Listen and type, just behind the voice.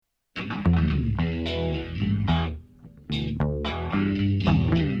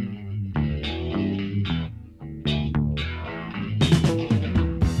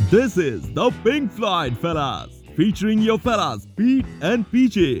This is the Pink Floyd Fellas, featuring your fellas Pete and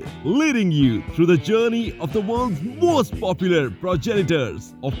PJ, leading you through the journey of the world's most popular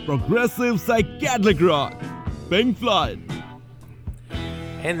progenitors of progressive psychedelic rock, Pink Floyd.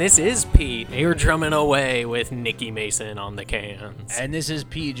 And this is Pete, air drumming away with Nicky Mason on the cans. And this is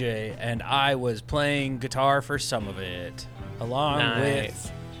PJ, and I was playing guitar for some of it, along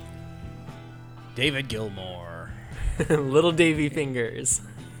with David Gilmour. Little Davy Fingers.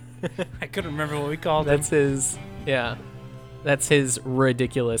 I couldn't remember what we called him. That's his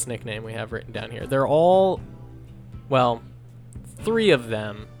ridiculous nickname we have written down here. They're all, well, three of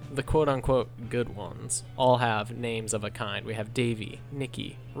them, the quote-unquote good ones, all have names of a kind. We have Davy,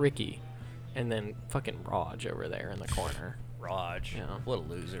 Nicky, Ricky, and then fucking Raj over there in the corner. Raj. Yeah. What a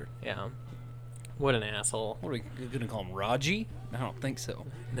loser. Yeah. What an asshole. What are we going to call him, Raji? I don't think so.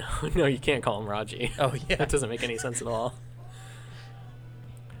 No, you can't call him Raji. Oh, yeah. That doesn't make any sense at all.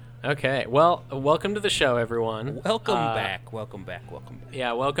 Okay, well, welcome to the show, everyone. Welcome back.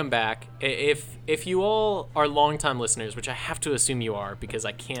 Yeah, welcome back. If you all are longtime listeners, which I have to assume you are, because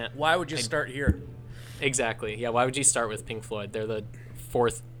I can't... Why would you start here? Exactly. Yeah, why would you start with Pink Floyd? They're the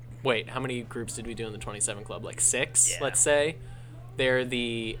fourth... Wait, how many groups did we do in the 27 Club? Like 6, yeah. Let's say? They're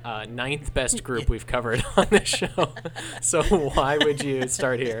the ninth best group we've covered on this show. So why would you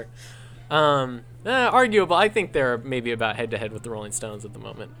start here? Arguable. I think they're maybe about head-to-head with the Rolling Stones at the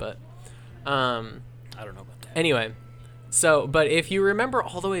moment, but I don't know about that. Anyway, so but if you remember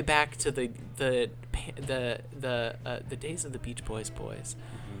all the way back to the days of the Beach Boys,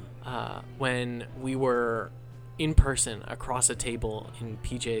 when we were in person across a table in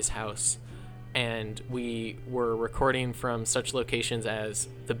PJ's house, and we were recording from such locations as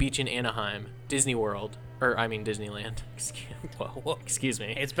the beach in Anaheim, Disneyland. Excuse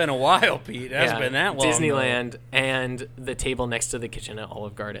me. It's been a while, Pete. It hasn't been that long. Disneyland, and the table next to the kitchen at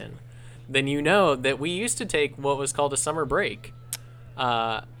Olive Garden. Then you know that we used to take what was called a summer break.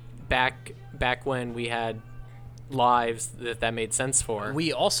 Back when we had lives that made sense for.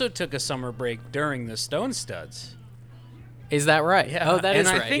 We also took a summer break during the Stone Studs. Is that right? Yeah. Oh, that is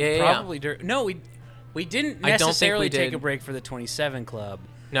right. And I think probably during... No, we didn't necessarily take a break for the 27 Club.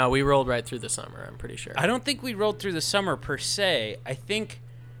 No, we rolled right through the summer, I'm pretty sure. I don't think we rolled through the summer per se. I think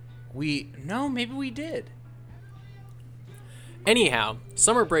maybe we did. Anyhow,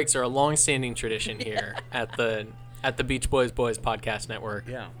 summer breaks are a long-standing tradition here at the Beach Boys Podcast Network.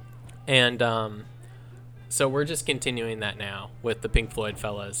 Yeah. And so we're just continuing that now with the Pink Floyd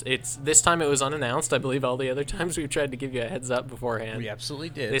Fellas. This time it was unannounced. I believe all the other times we've tried to give you a heads up beforehand. We absolutely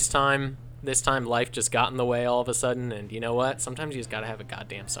did. This time life just got in the way all of a sudden, and you know what? Sometimes you just got to have a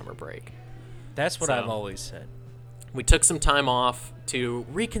goddamn summer break. That's what I've always said. We took some time off to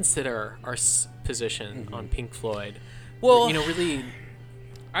reconsider our position on Pink Floyd. Well, really...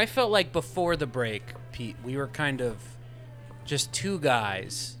 I felt like before the break, Pete, we were kind of just two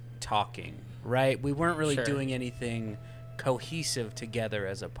guys talking, right? We weren't really doing anything cohesive together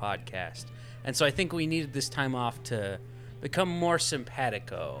as a podcast. And so I think we needed this time off to become more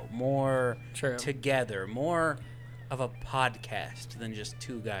simpatico, more together, more of a podcast than just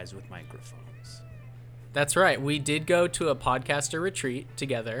two guys with microphones. That's right. We did go to a podcaster retreat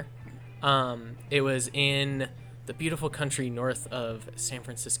together. It was in the beautiful country north of San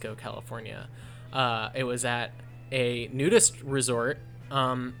Francisco, California. It was at a nudist resort.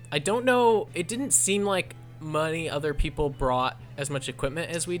 I don't know. It didn't seem like many other people brought as much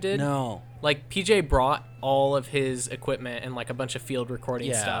equipment as we did. No. Like, PJ brought all of his equipment and, like, a bunch of field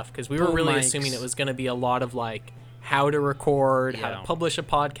recording stuff, because we were really assuming it was going to be a lot of, like, how to record, how to publish a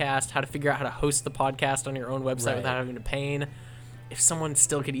podcast, how to figure out how to host the podcast on your own website without having to pay. If someone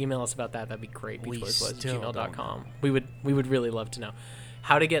still could email us about that, that'd be great. beachboysboys@gmail.com. We would really love to know.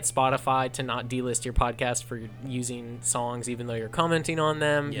 How to get Spotify to not delist your podcast for using songs even though you're commenting on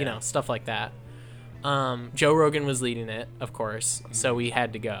them, stuff like that. Joe Rogan was leading it, of course, so we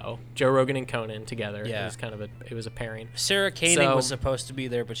had to go. Joe Rogan and Conan together. Yeah. It was a pairing. Sarah Koenig was supposed to be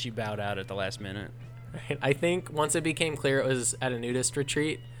there, but she bowed out at the last minute. Right. I think once it became clear it was at a nudist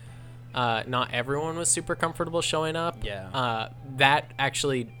retreat, not everyone was super comfortable showing up. Yeah.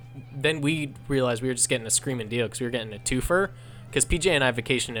 Then we realized we were just getting a screaming deal because we were getting a twofer. Because PJ and I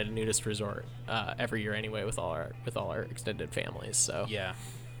vacation at a nudist resort every year anyway with all our extended families. So yeah.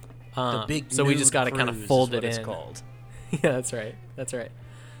 The big so we just got to kind of fold it in. It's called. Yeah, that's right.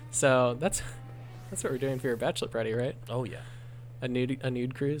 So that's what we're doing for your bachelor party, right? Oh yeah. A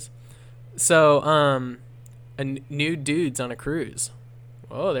nude cruise. So nude dudes on a cruise.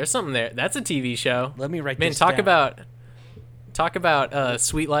 Whoa, there's something there. That's a TV show. Let me write this down. Talk about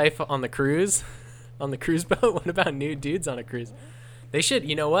sweet life on the cruise, on the cruise boat. What about nude dudes on a cruise? They should.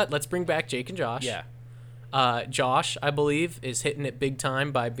 You know what? Let's bring back Jake and Josh. Yeah. Josh, I believe, is hitting it big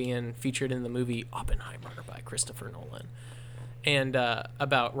time by being featured in the movie Oppenheimer by Christopher Nolan. And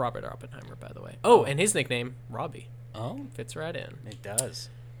about Robert Oppenheimer, by the way. Oh, and his nickname, Robbie. Oh. Fits right in. It does.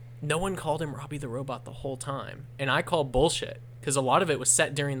 No one called him Robbie the Robot the whole time. And I call bullshit, because a lot of it was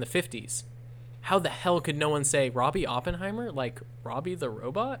set during the 50s. How the hell could no one say Robbie Oppenheimer? Like Robbie the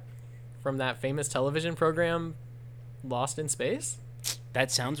Robot? From that famous television program, Lost in Space?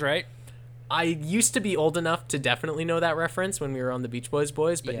 That sounds right. I used to be old enough to definitely know that reference when we were on the Beach Boys,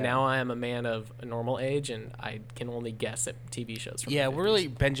 but now I am a man of a normal age, and I can only guess at TV shows from the 50s. We're really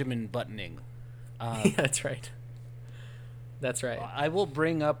Benjamin Buttoning. Yeah, that's right. That's right. I will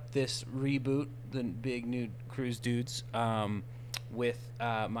bring up this reboot, the Big Nude Cruise Dudes, with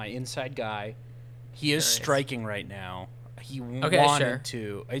my inside guy. He is striking right now. He wanted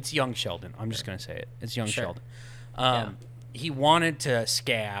to. It's young Sheldon. I'm just going to say it. It's young Sheldon. He wanted to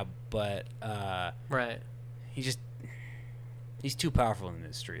scab, but right. He's too powerful in the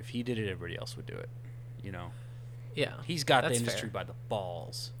industry. If he did it, everybody else would do it. You know. Yeah. He's got the industry by the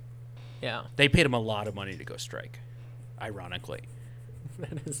balls. Yeah. They paid him a lot of money to go strike. Ironically.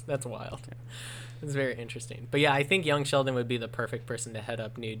 That's wild. Yeah. It's very interesting. But yeah, I think young Sheldon would be the perfect person to head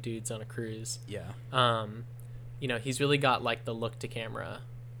up Nude Dudes on a Cruise. Yeah. You know, he's really got like the look to camera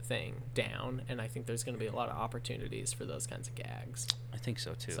thing down, and I think there's going to be a lot of opportunities for those kinds of gags. I think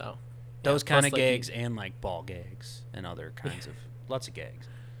so too. So those kind of gags and like ball gags and other kinds of lots of gags.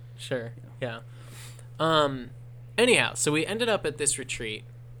 Sure. You know. Yeah. Anyhow, so we ended up at this retreat,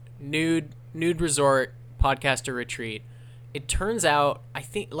 nude resort podcaster retreat. It turns out, I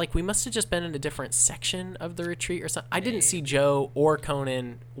think, like, we must have just been in a different section of the retreat or something. I didn't see Joe or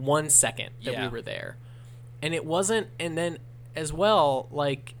Conan 1 second that we were there. And it wasn't, and then as well,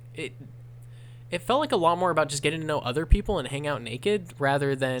 like, it felt like a lot more about just getting to know other people and hang out naked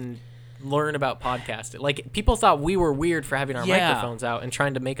rather than learn about podcasting. Like, people thought we were weird for having our microphones out and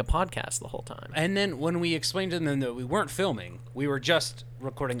trying to make a podcast the whole time. And then when we explained to them that we weren't filming, we were just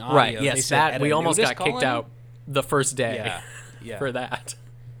recording audio. Right, yes, that we almost got kicked out the first day for that.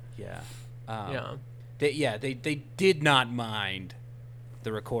 Yeah. They did not mind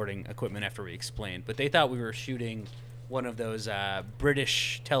the recording equipment after we explained, but they thought we were shooting one of those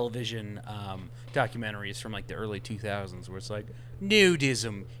British television documentaries from like the early 2000s where it's like,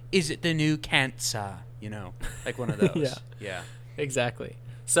 nudism, is it the new cancer? You know, like one of those. Yeah. Exactly.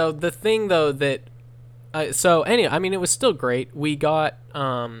 So the thing though that so anyway, I mean, it was still great. We got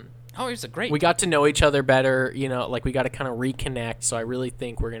it was a great. We got to know each other better, you know, like we got to kind of reconnect. So I really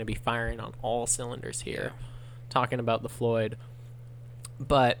think we're going to be firing on all cylinders here, talking about the Floyd.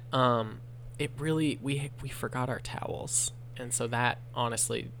 But it really we forgot our towels, and so that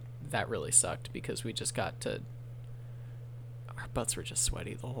honestly that really sucked because we just got to. Our butts were just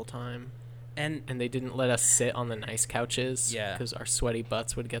sweaty the whole time. And they didn't let us sit on the nice couches because our sweaty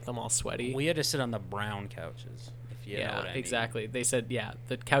butts would get them all sweaty. We had to sit on the brown couches. If you know what I mean. Exactly. They said,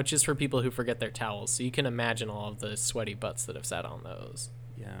 the couches for people who forget their towels. So you can imagine all of the sweaty butts that have sat on those.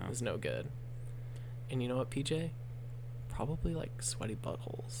 Yeah. It was no good. And you know what, PJ? Probably like sweaty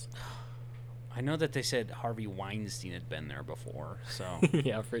buttholes. I know that they said Harvey Weinstein had been there before, so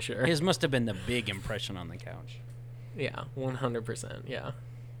yeah, for sure. His must have been the big impression on the couch. Yeah, 100%. Yeah.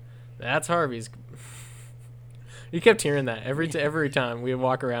 That's Harvey's. You kept hearing that every time we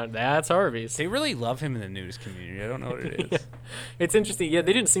walk around. That's Harvey's. They really love him in the news community. I don't know what it is. It's interesting. Yeah,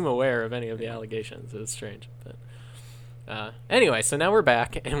 they didn't seem aware of any of the allegations. It was strange. But anyway, so now we're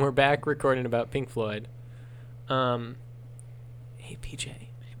back, and we're back recording about Pink Floyd. Hey, PJ.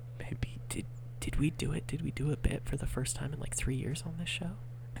 Hey, Pete, did we do it? Did we do a bit for the first time in like 3 years on this show?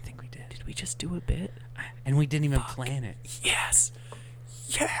 I think we did. Did we just do a bit? And we didn't even plan it. Yes.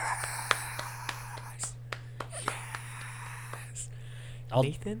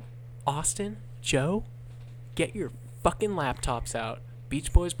 Nathan, Austin, Joe, get your fucking laptops out.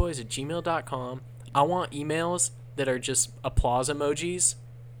 beachboysboys@gmail.com. I want emails that are just applause emojis.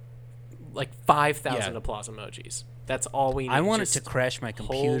 Like 5,000 applause emojis. That's all we need. I want it to crash my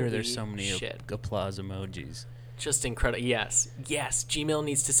computer. There's so many shit. Applause emojis. Just incredible. Yes. Gmail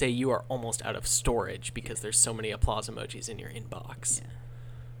needs to say you are almost out of storage because there's so many applause emojis in your inbox. Yeah.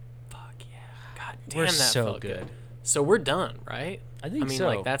 Fuck yeah. God damn, we're that so felt good. So we're done, right? I mean, so.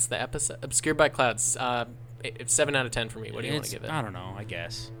 Like, that's the episode. Obscured by Clouds. 7 out of 10 for me. What do you want to give it? I don't know, I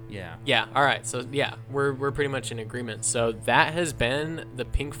guess. Yeah. Yeah, all right. So, yeah, we're pretty much in agreement. So that has been the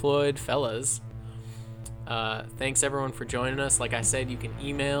Pink Floyd Fellas. Thanks, everyone, for joining us. Like I said, you can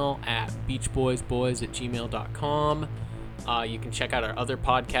email at beachboysboys@gmail.com. You can check out our other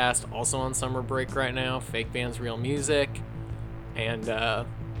podcast, also on summer break right now, Fake Bands, Real Music. And I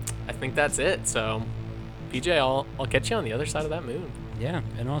think that's it. So, PJ, I'll catch you on the other side of that moon. Yeah,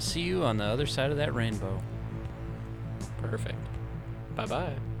 and I'll see you on the other side of that rainbow. Perfect.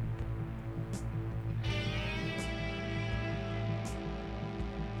 Bye-bye.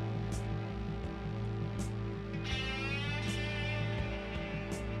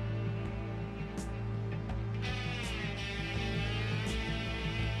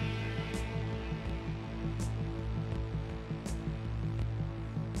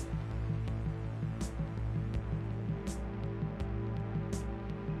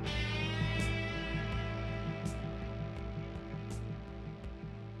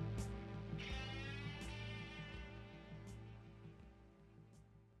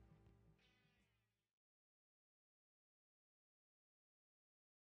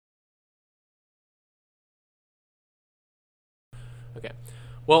 Okay.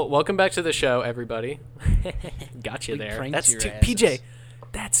 Well, welcome back to the show, everybody. Got you there. That's two, PJ.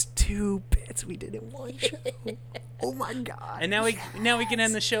 That's 2 bits we did in one show. Oh my god. And now we can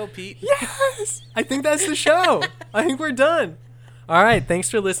end the show, Pete. Yes. I think that's the show. I think we're done. All right. Thanks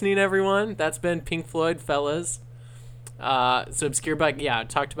for listening, everyone. That's been Pink Floyd Fellas. So Obscured by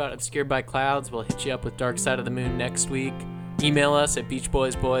talked about Obscured by Clouds. We'll hit you up with Dark Side of the Moon next week. Email us at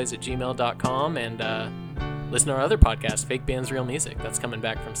beachboysboys@gmail.com and listen to our other podcast, Fake Bands, Real Music. That's coming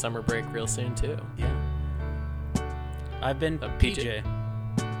back from summer break real soon, too. Yeah. I've been PJ.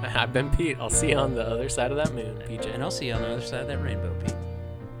 I've been Pete. I'll see you on the other side of that moon, PJ. And I'll see you on the other side of that rainbow, Pete.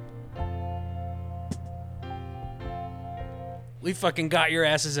 We fucking got your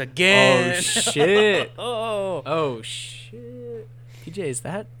asses again. Oh, shit. Oh, shit. PJ, is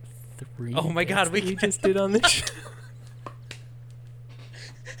that 3? Oh, my God. We just did on this show?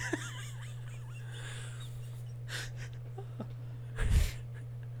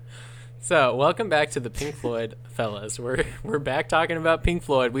 So, welcome back to the Pink Floyd Fellas. We're back talking about Pink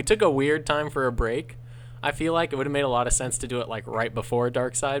Floyd. We took a weird time for a break. I feel like it would have made a lot of sense to do it like right before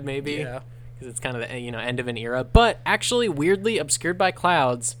Dark Side, maybe. Yeah. Because it's kind of the end of an era. But actually, weirdly, Obscured by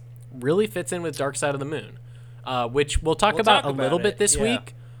Clouds really fits in with Dark Side of the Moon, which we'll talk about a little bit this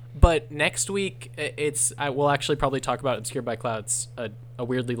week. But next week, we'll actually probably talk about Obscured by Clouds a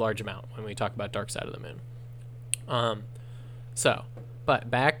weirdly large amount when we talk about Dark Side of the Moon.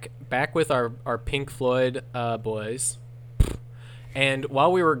 But back with our Pink Floyd boys. And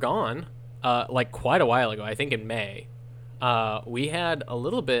while we were gone, like quite a while ago, I think in May, we had a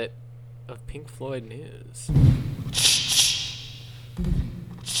little bit of Pink Floyd news.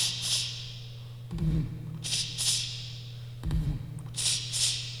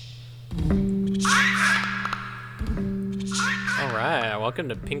 All right, welcome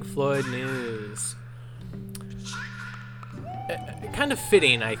to Pink Floyd news. Kind of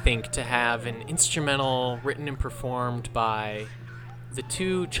fitting, I think, to have an instrumental written and performed by the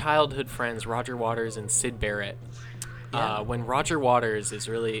two childhood friends, Roger Waters and Syd Barrett. When Roger Waters is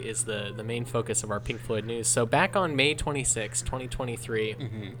the main focus of our Pink Floyd news. So back on May 26, 2023,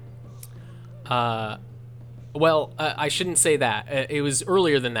 I shouldn't say that. It was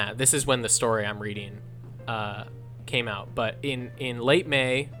earlier than that. This is when the story I'm reading came out. But in late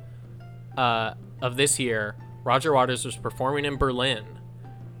May of this year, Roger Waters was performing in Berlin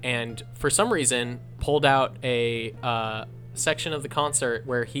and for some reason pulled out a section of the concert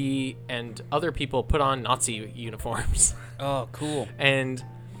where he and other people put on Nazi uniforms. Oh, cool. And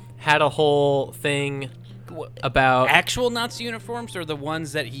had a whole thing about actual Nazi uniforms or the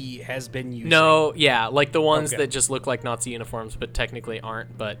ones that he has been using? No, yeah, like the ones that just look like Nazi uniforms but technically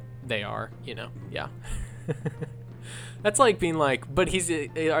aren't, but they are, yeah. That's like being like, but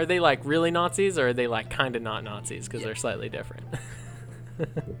are they like really Nazis or are they like kind of not Nazis because they're slightly different?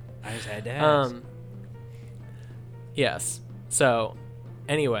 I just had to ask. Yes. So,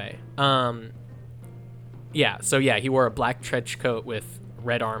 anyway, he wore a black trench coat with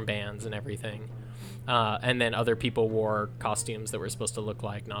red armbands and everything. And then other people wore costumes that were supposed to look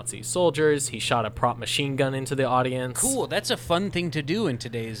like Nazi soldiers. He shot a prop machine gun into the audience. Cool. That's a fun thing to do in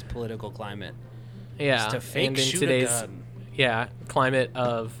today's political climate. Yeah. Just to fake and in shoot today's a gun. Climate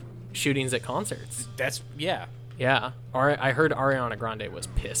of shootings at concerts. Yeah. I heard Ariana Grande was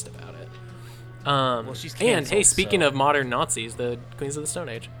pissed about it. Well, she's canceled, and hey, speaking of modern Nazis, the Queens of the Stone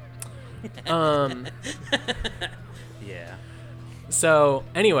Age. Yeah. So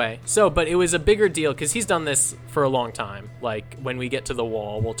anyway, but it was a bigger deal because he's done this for a long time. Like when we get to The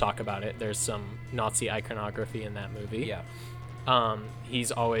Wall, we'll talk about it. There's some Nazi iconography in that movie. Yeah.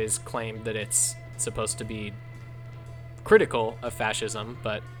 He's always claimed that it's supposed to be critical of fascism,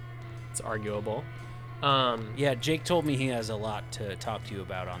 but it's arguable. Yeah, Jake told me he has a lot to talk to you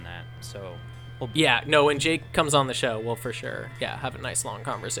about on that. So Yeah, no, when Jake comes on the show, we'll for sure, have a nice long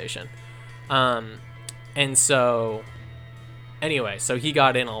conversation. And so, anyway, so he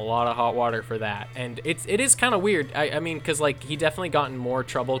got in a lot of hot water for that. And it is kind of weird. I mean, because, like, he definitely got in more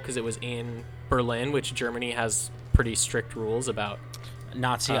trouble because it was in Berlin, which Germany has pretty strict rules about.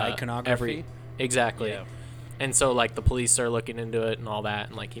 Nazi iconography. Exactly. Yeah. And so, like, the police are looking into it and all that,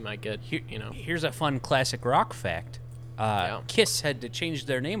 and, like, he might get, Here's a fun classic rock fact. Kiss had to change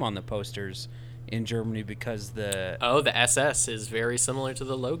their name on the posters in Germany because the SS is very similar to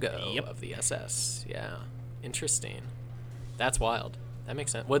the logo of the SS. Yeah. Interesting. That's wild. That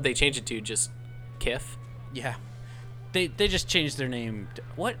makes sense. What'd they change it to? Just Kif? Yeah. They just changed their name.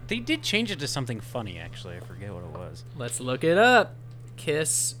 What? They did change it to something funny, actually. I forget what it was. Let's look it up.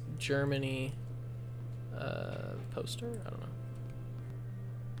 Kiss Germany poster? I don't know.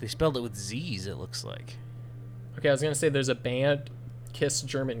 They spelled it with Z's, it looks like. Okay, I was going to say there's a band Kiss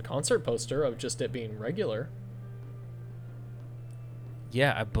German concert poster of just it being regular.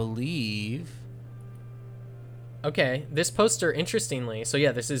 Yeah, I believe. Okay, this poster, interestingly, so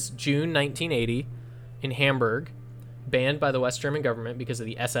yeah, this is June 1980 in Hamburg, banned by the West German government because of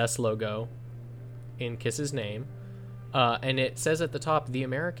the SS logo in Kiss's name. And it says at the top, the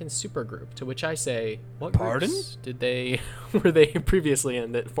American Supergroup, to which I say, what groups were they previously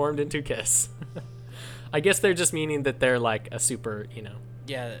in that formed into Kiss? I guess they're just meaning that they're like a super,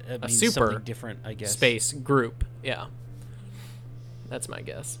 Yeah, a super different, I guess. Space group. Yeah. That's my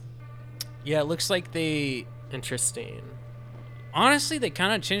guess. Yeah, it looks like they... Interesting. Honestly, they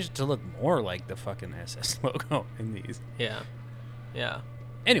kind of changed it to look more like the fucking SS logo in these. Yeah. Yeah.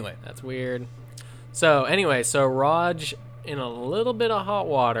 Anyway. That's weird. So, Raj in a little bit of hot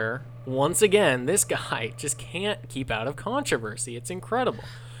water. Once again, this guy just can't keep out of controversy. It's incredible.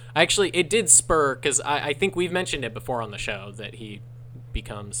 Actually, it did spur, because I think we've mentioned it before on the show, that he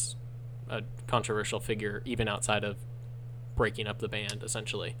becomes a controversial figure even outside of breaking up the band,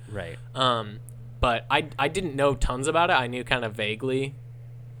 essentially. Right. But I didn't know tons about it. I knew kind of vaguely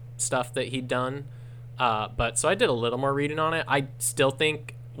stuff that he'd done. But so I did a little more reading on it. I still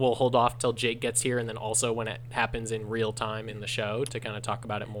think we'll hold off till Jake gets here, and then also when it happens in real time in the show to kind of talk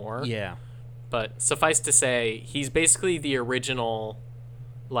about it more. Yeah. But suffice to say, he's basically the original,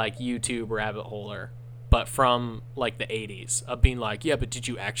 like, YouTube rabbit holer, but from, like, the 80s, of being like, yeah, but did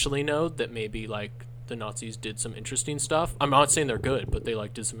you actually know that maybe, like, the Nazis did some interesting stuff? I'm not saying they're good, but they,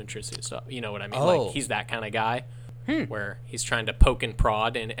 like, did some interesting stuff. You know what I mean? Oh. Like, he's that kind of guy where he's trying to poke and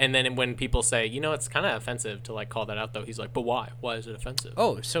prod, and then when people say, it's kind of offensive to, like, call that out, though, he's like, but why? Why is it offensive?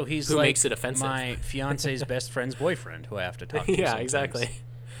 Oh, so he's Who like makes it offensive? My fiance's best friend's boyfriend who I have to talk to Yeah, sometimes. exactly.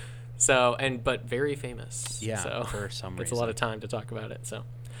 So, but very famous. Yeah, so for some reason. It's a lot of time to talk about it, so.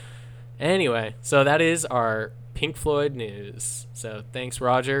 Anyway, so that is our Pink Floyd news. So thanks,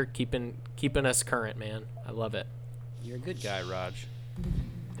 Roger, keeping us current, man. I love it. You're a good guy, Raj.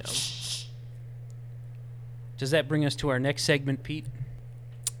 Yeah. Does that bring us to our next segment, Pete?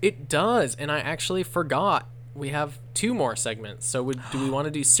 It does, and I actually forgot. We have 2 more segments. So do we want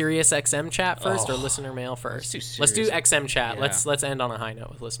to do Sirius XM chat first or listener mail first? Let's do XM chat. Yeah. Let's end on a high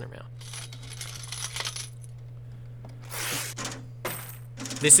note with listener mail.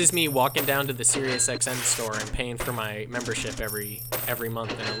 This is me walking down to the Sirius XM store and paying for my membership every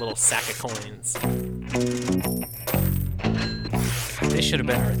month in a little sack of coins. This should have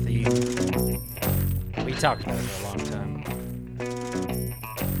been our theme. We talked about it for a long time.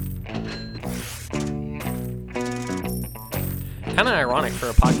 Kind of ironic for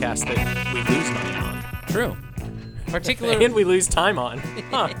a podcast that we lose money on. True. Particularly, And we lose time on.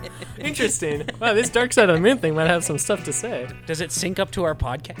 Huh. Interesting. Wow, this Dark Side of the Moon thing might have some stuff to say. does it sync up to our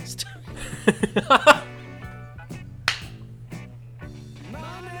podcast?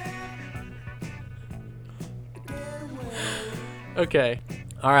 Okay.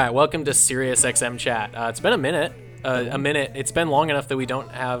 All right. Welcome to Sirius XM chat. It's been a minute. It's been long enough that we don't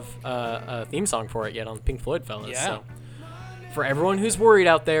have a theme song for it yet on Pink Floyd Fellas. Yeah. So. For everyone who's worried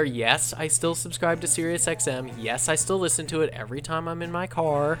out there, yes, I still subscribe to Sirius XM. Yes, I still listen to it every time I'm in my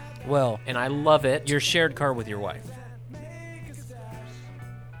car. Well, And I love it. your shared car with your wife.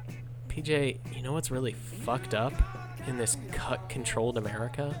 PJ, you know what's really fucked up in this cut-controlled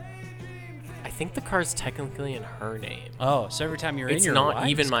America? I think the car's technically in her name. Oh, so every time you're in It's your not wife's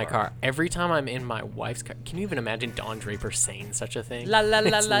even my car. Every time I'm in my wife's car. Can you even imagine Don Draper saying such a thing? La la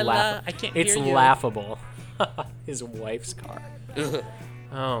la It's la la. laugh- I can't It's hear you. laughable. His wife's car.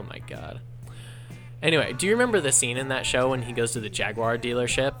 Oh my god. Anyway, do you remember the scene in that show when he goes to the Jaguar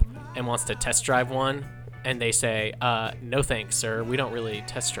dealership and wants to test drive one? and they say, no thanks, sir, we don't really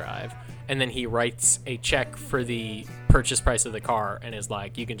test drive. And then he writes a check for the purchase price of the car and is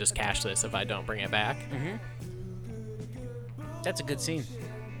like, you can just cash this if I don't bring it back. Mm-hmm. That's a good scene.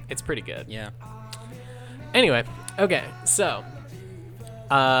 It's pretty good. Yeah. Anyway, okay, so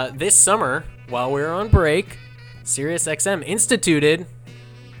this summer, while we were on break, SiriusXM instituted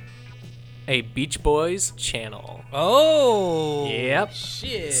a Beach Boys channel. Oh! Yep.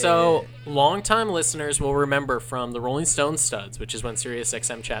 Shit. So, longtime listeners will remember from the Rolling Stone Studs, which is when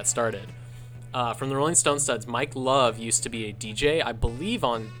SiriusXM Chat started. From the Rolling Stone Studs, Mike Love used to be a DJ, I believe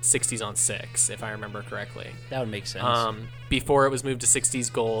on 60s on 6, if I remember correctly. That would make sense. Before it was moved to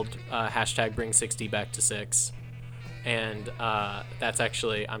 60s Gold, hashtag bring 60 back to 6. And that's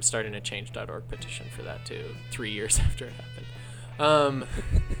actually, I'm starting a change.org petition for that too, 3 years after it happened.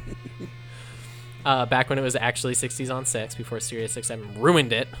 Back when it was actually 60s on 6, before SiriusXM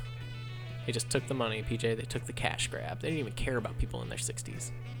ruined it. They just took the money, PJ. They took the cash grab. They didn't even care about people in their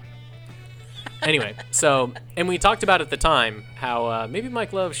 60s. Anyway, so, and we talked about at the time how maybe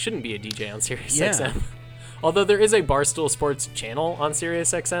Mike Love shouldn't be a DJ on SiriusXM. Yeah. Although there is a Barstool Sports channel on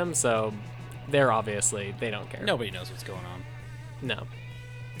SiriusXM, so they're obviously, they don't care. Nobody knows what's going on.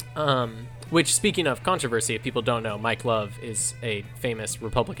 No. Which, speaking of controversy, if people don't know, Mike Love is a famous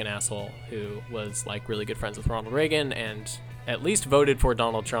Republican asshole who was, like, really good friends with Ronald Reagan and at least voted for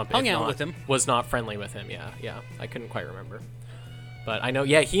Donald Trump. Hung out with him. Was not friendly with him, yeah. I couldn't quite remember. But I know,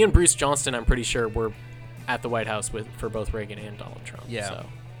 yeah, he and Bruce Johnston, I'm pretty sure, were at the White House for both Reagan and Donald Trump. Yeah. So.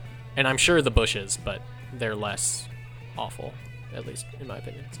 And I'm sure the Bushes, but they're less awful, at least in my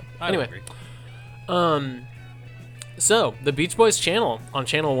opinion. So, anyway. So, the Beach Boys channel on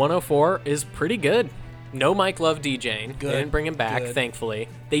channel 104 is pretty good. No Mike Love DJing. Good. They didn't bring him back, thankfully.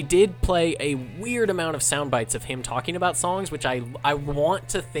 They did play a weird amount of sound bites of him talking about songs, which I want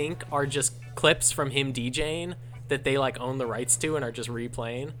to think are just clips from him DJing that they, like, own the rights to and are just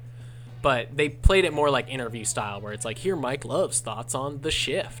replaying. But they played it more like interview style, where it's like, here Mike Love's thoughts on The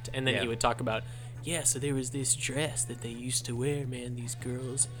Shift. And then he would talk about, so there was this dress that they used to wear, man, these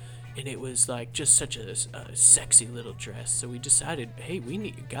girls. And it was like just such a sexy little dress. So we decided, hey, we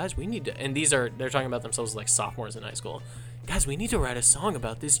need to. And they're talking about themselves as like sophomores in high school. Guys, we need to write a song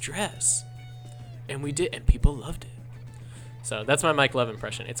about this dress. And we did, and people loved it. So that's my Mike Love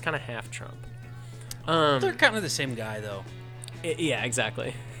impression. It's kind of half Trump. They're kind of the same guy, though. Yeah,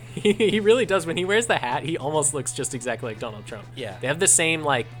 exactly. He really does. When he wears the hat, he almost looks just exactly like Donald Trump. Yeah. They have the same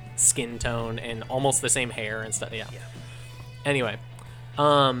like skin tone and almost the same hair and stuff. Yeah. Anyway.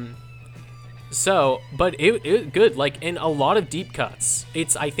 But it good, like, in a lot of deep cuts.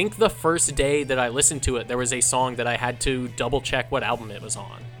 It's, I think the first day that I listened to it, there was a song that I had to double check what album it was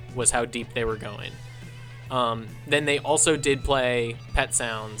on, was how deep they were going. Then they also did play Pet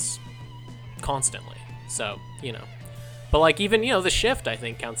Sounds constantly, so, you know. But, like, even, you know, The Shift, I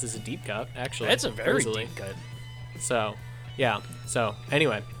think, counts as a deep cut, actually. That's a very deep cut. So, yeah. So,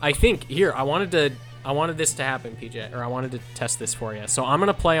 anyway, I think, here, I wanted this to happen, PJ, or I wanted to test this for you. So I'm going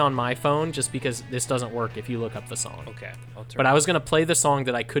to play on my phone just because this doesn't work if you look up the song. Okay. But I was going to play the song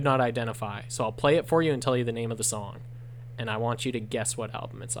that I could not identify. So I'll play it for you and tell you the name of the song. And I want you to guess what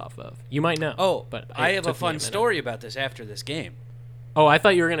album it's off of. You might know. Oh, but I have a fun story about this after this game. Oh, I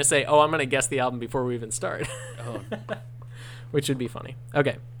thought you were going to say, I'm going to guess the album before we even start. Oh. Which would be funny.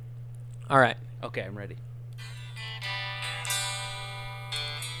 Okay. All right. Okay, I'm ready.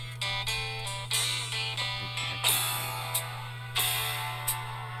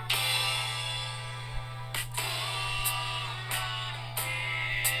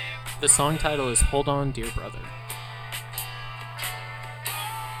 The song title is Hold On, Dear Brother.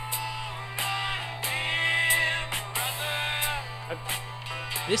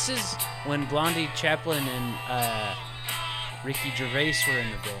 This is when Blondie Chaplin and Ricky Gervais were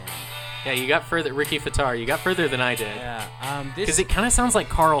in the band. Yeah, you got further. Ricky Fattar, you got further than I did. Yeah. Because it kind of sounds like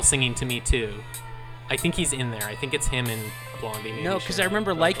Carl singing to me, too. I think he's in there. I think it's him and Blondie. No, because I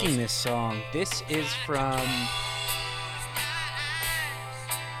remember liking this song. This is from...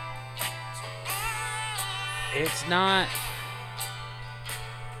 It's not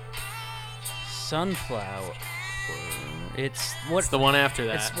Sunflower. It's the one after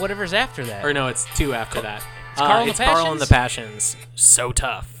that. It's whatever's after that. Or no, it's two after that. It's Carl and the Passions? Carl and the Passions. So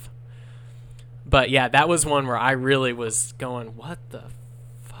tough. But yeah, that was one where I really was going, what the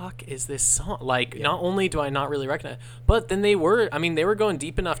fuck is this song? Like, not only do I not really recognize, but then they were going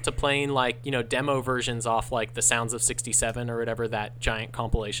deep enough to playing, like, you know, demo versions off, like, the Sounds of 67 or whatever that giant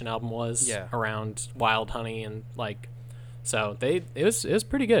compilation album was around Wild Honey and, like, so it was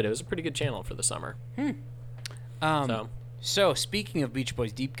pretty good. It was a pretty good channel for the summer. So speaking of Beach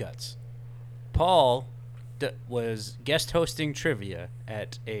Boys deep cuts, Paul was guest hosting trivia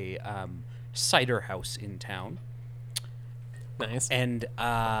at a cider house in town. Nice. And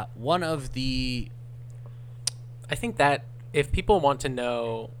one of the... I think that if people want to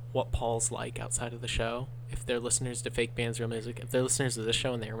know what Paul's like outside of the show, if they're listeners to Fake Bands Real Music, if they're listeners to this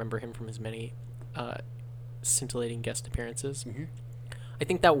show and they remember him from his many scintillating guest appearances, I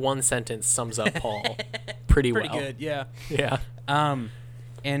think that one sentence sums up Paul pretty well. Pretty good, yeah. Yeah.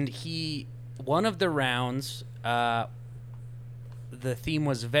 And one of the rounds, the theme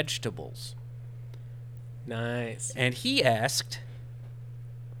was vegetables. Nice. And he asked,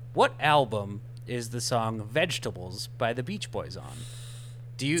 what album is the song Vegetables by the Beach Boys on?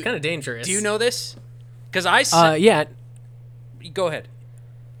 It's kind of dangerous. Do you know this? Because I said... yeah. Go ahead.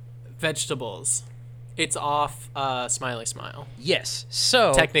 Vegetables. It's off Smiley Smile. Yes.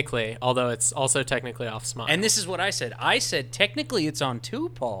 So... Technically, although it's also technically off Smile. And this is what I said. I said, technically it's on 2,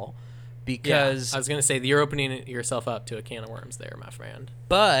 Paul, because... Yeah, I was going to say, you're opening yourself up to a can of worms there, my friend.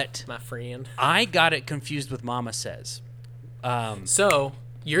 But... My friend. I got it confused with Mama Says. So,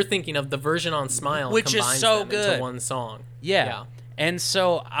 you're thinking of the version on Smile, which is so good, into one song. Yeah. And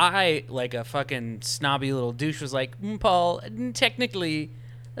so I, like a fucking snobby little douche, was like, Paul, technically,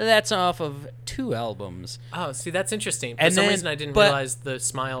 that's off of 2 albums. Oh, see, that's interesting. For some reason, I didn't realize the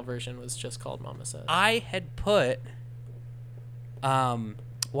Smile version was just called Mama Says. I had put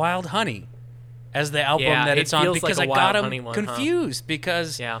Wild Honey as the album that it's on because I got him confused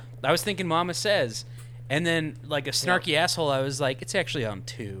because I was thinking Mama Says. And then, like a snarky asshole, I was like, it's actually on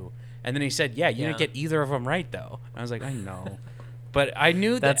 2. And then he said, you didn't get either of them right, though. And I was like, I know. But I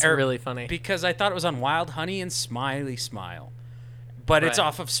knew that's really funny. Because I thought it was on Wild Honey and Smiley Smile. But it's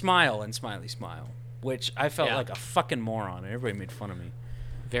off of Smile and Smiley Smile, which I felt like a fucking moron. Everybody made fun of me.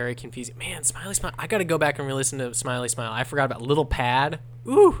 Very confusing. Man, Smiley Smile. I got to go back and re-listen to Smiley Smile. I forgot about Little Pad.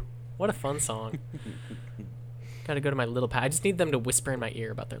 Ooh, what a fun song. Got to go to my little pad. I just need them to whisper in my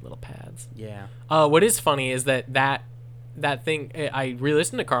ear about their little pads. Yeah. What is funny is that thing, I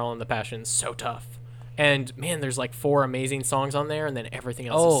re-listened to Carl and the Passion, so tough. And, man, there's like 4 amazing songs on there, and then everything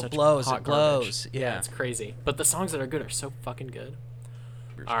else is such hot garbage. Yeah, it's crazy. But the songs that are good are so fucking good.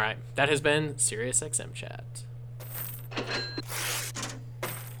 All right, that has been Sirius XM Chat.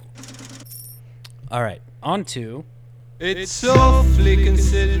 All right, on to... It's awfully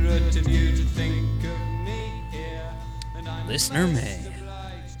considerate of you to think of me here. Listener Mail.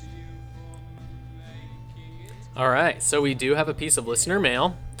 All right, so we do have a piece of listener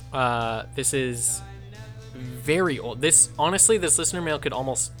mail. This is very old. Honestly, this listener mail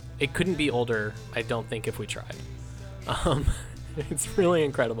it couldn't be older, I don't think, if we tried. It's really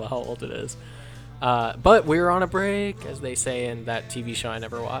incredible how old it is. But we're on a break, as they say in that TV show I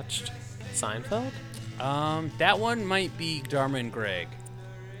never watched, Seinfeld. That one might be Dharma and Greg.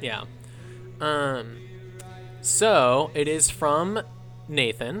 Yeah. So it is from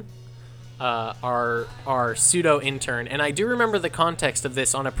Nathan, our pseudo intern, and I do remember the context of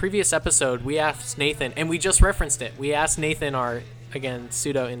this. On a previous episode, we asked Nathan, and we just referenced it. We asked Nathan, our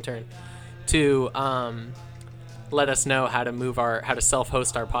pseudo intern, to let us know how to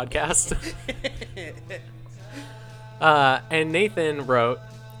self-host our podcast. And Nathan wrote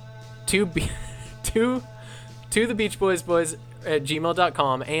to the Beach Boys at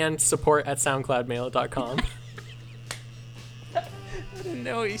gmail.com and support@soundcloudmail.com. I didn't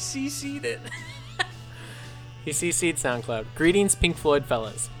know he CC'd it. He CC'd SoundCloud. Greetings, Pink Floyd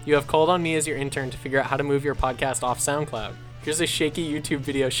fellas. You have called on me as your intern to figure out how to move your podcast off SoundCloud. Here's a shaky YouTube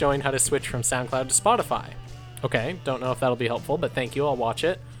video showing how to switch from SoundCloud to Spotify. Okay, don't know if that'll be helpful, but thank you. I'll watch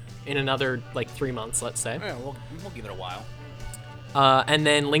it in another 3 months, let's say. Yeah, we'll give it a while. And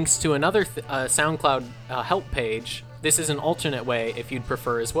then links to another SoundCloud help page. This is an alternate way if you'd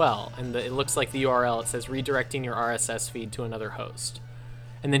prefer as well. And it looks like the URL, it says redirecting your RSS feed to another host.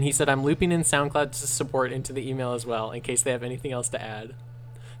 And then he said, I'm looping in SoundCloud to support into the email as well, in case they have anything else to add.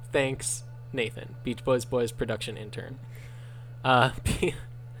 Thanks, Nathan, Beach Boys production intern.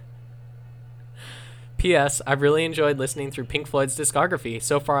 P.S. I've really enjoyed listening through Pink Floyd's discography.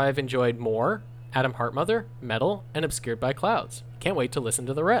 So far, I've enjoyed More, Adam Heartmother, Metal, and Obscured by Clouds. Can't wait to listen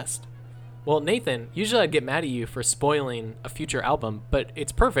to the rest. Well, Nathan, usually I'd get mad at you for spoiling a future album, but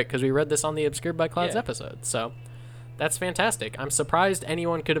it's perfect because we read this on the Obscured by Clouds episode. So that's fantastic. I'm surprised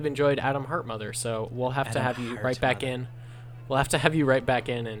anyone could have enjoyed Adam Heartmother, so we'll have to have you right back in. We'll have to have you right back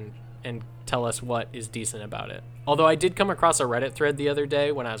in and tell us what is decent about it. Although I did come across a Reddit thread the other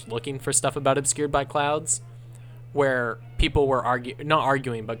day when I was looking for stuff about Obscured by Clouds, where people were not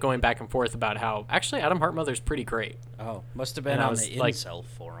arguing, but going back and forth about how actually Adam Heartmother's pretty great. Oh, must have been on the incel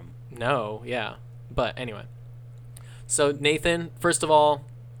forum. No, yeah. But anyway. So Nathan, first of all,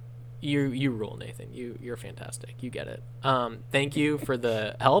 You rule, Nathan. You're fantastic. You get it. Thank you for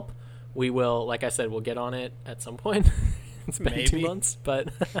the help. We will, like I said, we'll get on it at some point. It's been Maybe. 2 months, but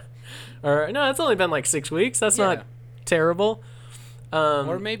or no, it's only been like 6 weeks. That's not terrible.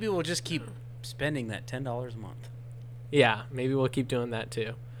 Or maybe we'll just keep spending that $10 a month. Yeah, maybe we'll keep doing that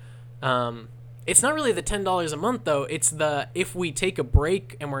too. It's not really the $10 a month though. It's the if we take a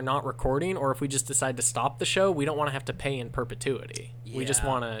break and we're not recording, or if we just decide to stop the show, we don't want to have to pay in perpetuity. Yeah. We just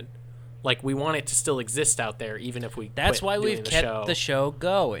want to, we want it to still exist out there, even if we. That's why we've kept the show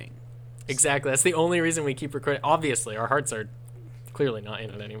going. Exactly. That's the only reason we keep recording. Obviously, our hearts are clearly not in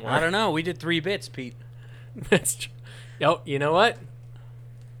it anymore. I don't know. We did 3 bits, Pete. That's true. Oh, you know what?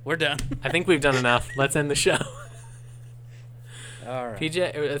 We're done. I think we've done enough. Let's end the show. All right.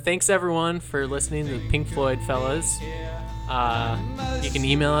 PJ, thanks everyone for listening to the Pink Floyd Fellas. You can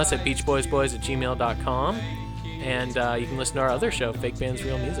email us at beachboysboys@gmail.com. And you can listen to our other show, Fake Bands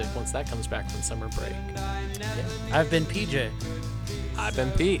Real Music, once that comes back from summer break. Yeah. I've been PJ. I've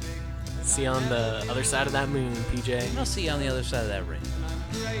been Pete. See you on the other side of that moon, PJ. I'll see you on the other side of that ring.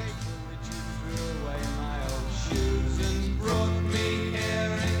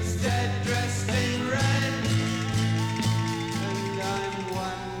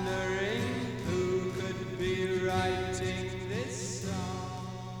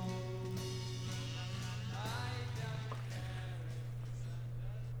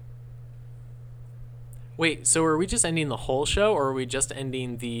 Wait, so are we just ending the whole show, or are we just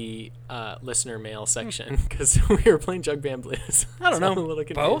ending the listener mail section? Because we were playing Jug Band Blues. I don't know. I'm a little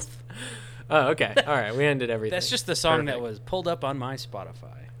confused. Both? Oh, okay. All right, we ended everything. That's just the song Perfect. that was pulled up on my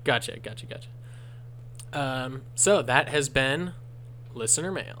Spotify. Gotcha. So that has been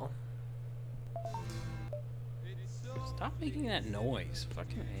listener mail. Stop making that noise.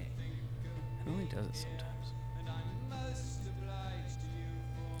 Fucking A. It only does it sometimes.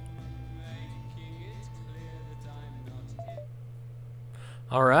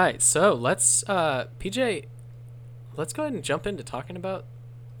 All right, so let's PJ, let's go ahead and jump into talking about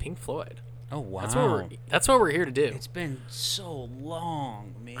Pink Floyd. Oh wow, that's what we're here to do. It's been so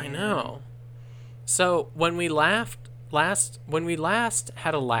long, man. I know. So when we last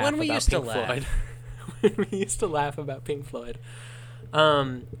had a laugh when we about used Pink to Floyd, when we used to laugh about Pink Floyd,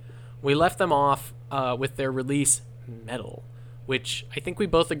 we left them off with their release Metal, which I think we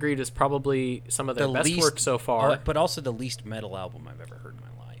both agreed is probably some of their best work so far. But also the least metal album I've ever heard in my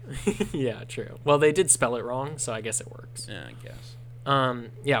life. Yeah, true. Well, they did spell it wrong, so I guess it works. Yeah, I guess.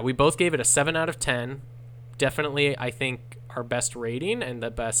 Yeah, we both gave it a 7 out of 10. Definitely, I think, our best rating and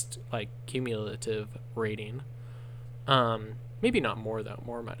the best, cumulative rating. Maybe not more, though.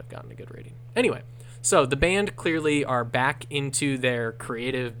 More might have gotten a good rating. Anyway, so the band clearly are back into their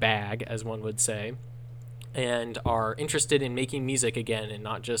creative bag, as one would say, and are interested in making music again and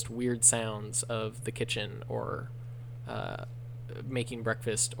not just weird sounds of the kitchen or making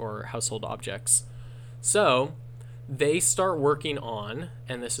breakfast or household objects. So they start working on,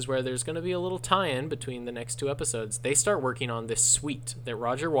 and this is where there's going to be a little tie-in between the next 2 episodes, they start working on this suite that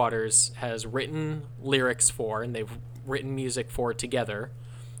Roger Waters has written lyrics for, and they've written music for together.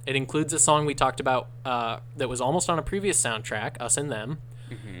 It includes a song we talked about that was almost on a previous soundtrack, Us and Them,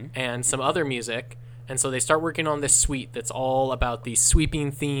 and some other music. And so they start working on this suite that's all about these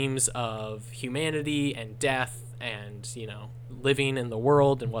sweeping themes of humanity and death and, living in the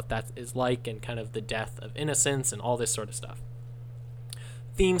world and what that is like and kind of the death of innocence and all this sort of stuff.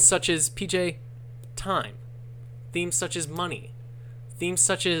 Themes such as, PJ, time. Themes such as money. Themes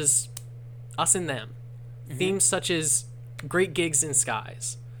such as Us and Them. Themes such as Great Gigs in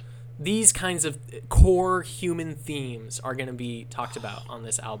Skies. These kinds of core human themes are going to be talked about on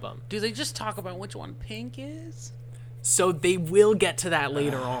this album. Do they just talk about which one Pink is? So they will get to that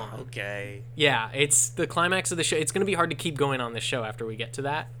later on. Okay. Yeah, it's the climax of the show. It's going to be hard to keep going on this show after we get to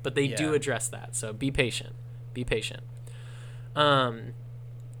that, but they do address that. So be patient. Be patient.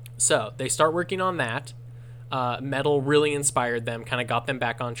 So they start working on that. Metal really inspired them, kind of got them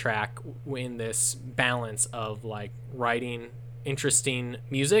back on track in this balance of writing interesting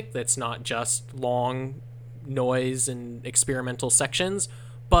music that's not just long noise and experimental sections,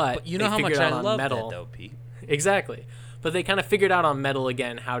 but you know how much I love Metal. That though, Pete. Exactly. But they kind of figured out on Metal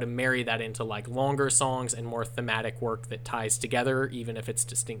again how to marry that into longer songs and more thematic work that ties together, even if it's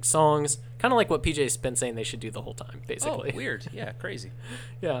distinct songs. Kind of like what PJ's been saying they should do the whole time, basically. Oh, weird. Yeah, crazy.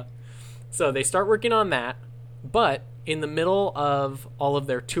 Yeah. So they start working on that, but in the middle of all of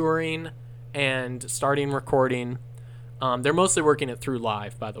their touring and starting recording, they're mostly working it through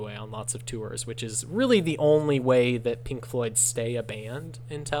live, by the way, on lots of tours, which is really the only way that Pink Floyd stay a band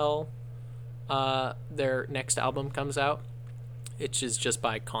until their next album comes out, which is just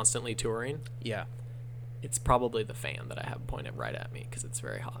by constantly touring. Yeah. It's probably the fan that I have pointed right at me because it's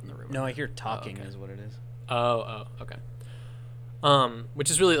very hot in the room. No, I hear talking is what it is. Okay. Which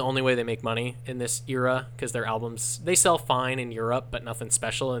is really the only way they make money in this era because their albums, they sell fine in Europe, but nothing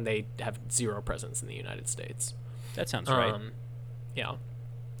special, and they have zero presence in the United States. That sounds right. Yeah.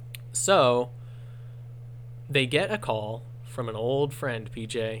 So they get a call from an old friend,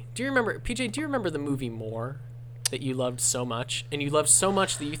 PJ. Do you remember the movie More that you loved so much? And you loved so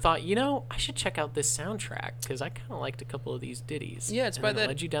much that you thought, I should check out this soundtrack because I kind of liked a couple of these ditties. Yeah, it's by that. It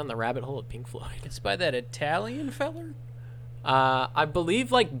led you down the rabbit hole of Pink Floyd. It's by that Italian feller? I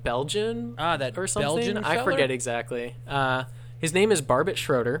believe like Belgian that or something. Belgian feller? I forget exactly. His name is Barbet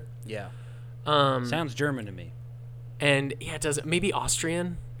Schroeder. Yeah. Sounds German to me. And yeah, it does. Maybe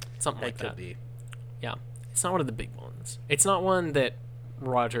Austrian? Something like that. Could be. Yeah. It's not one of the big ones. It's not one that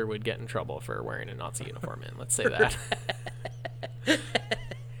Roger would get in trouble for wearing a Nazi uniform in. Let's say that.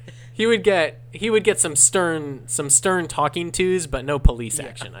 He would get some stern talking tos, but no police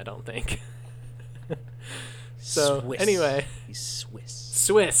action, I don't think. So Swiss. Anyway, he's Swiss.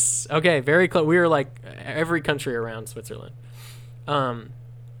 Swiss. Okay, very close. We were like every country around Switzerland.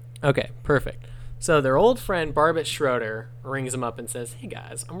 Okay, perfect. So their old friend Barbet Schroeder rings him up and says, "Hey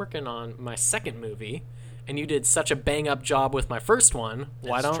guys, I'm working on my second movie, and you did such a bang-up job with my first one.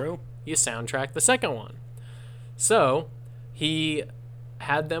 Why don't you soundtrack the second one?" So he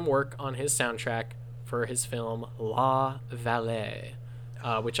had them work on his soundtrack for his film La Vallée,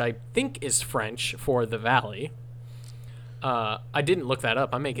 which I think is French for the valley. I didn't look that up.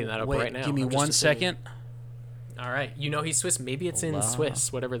 I'm making that up right now. Give me 1 second. All right. He's Swiss. Maybe it's in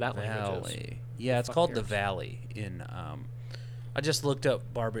Swiss, whatever that language is. Yeah, it's called the Valley in I just looked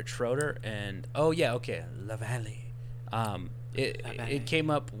up Barbet Schroeder and La Valley. It came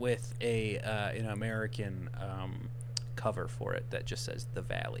up with an American cover for it that just says The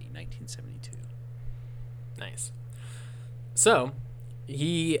Valley 1972. Nice. So,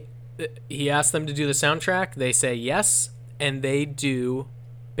 he asked them to do the soundtrack. They say yes, and they do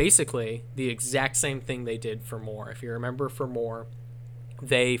basically the exact same thing they did for More. If you remember for More,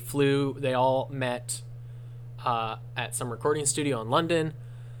 they all met at some recording studio in London.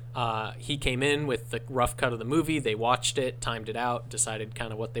 He came in with the rough cut of the movie. They watched it, timed it out, decided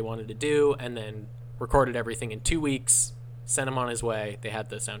kind of what they wanted to do, and then recorded everything in 2 weeks, sent him on his way. They had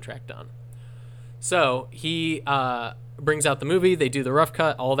the soundtrack done. So he brings out the movie. They do the rough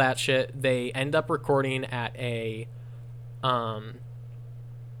cut, all that shit. They end up recording at a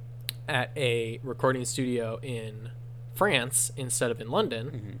recording studio in France instead of in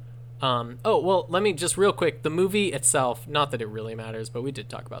London. Mm-hmm. Let me just real quick. The movie itself, not that it really matters, but we did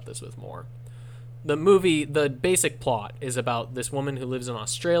talk about this with More. The movie, the basic plot is about this woman who lives in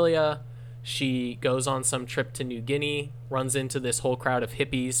Australia. She goes on some trip to New Guinea, runs into this whole crowd of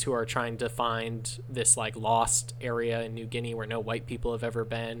hippies who are trying to find this like lost area in New Guinea where no white people have ever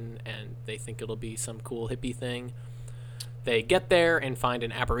been, and they think it'll be some cool hippie thing. They get there and find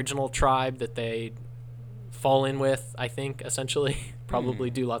an Aboriginal tribe that they fall in with, I think, essentially. Probably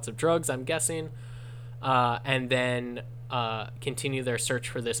do lots of drugs, I'm guessing. And then continue their search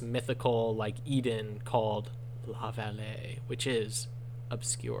for this mythical like Eden called La Vallée, which is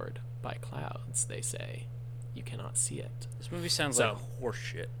obscured by clouds, they say. You cannot see it. This movie sounds like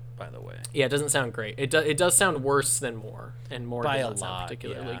horseshit, by the way. Yeah, it doesn't sound great. It does sound worse than More, and More by did not sound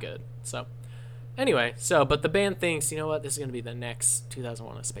particularly good. So anyway, but the band thinks, you know what, this is going to be the next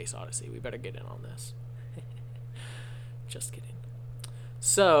 2001: A Space Odyssey. We better get in on this. Just kidding.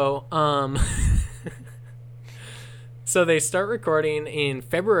 So, so they start recording in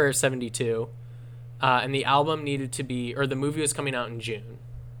February of 72, and the album needed to be, or the movie was coming out in June.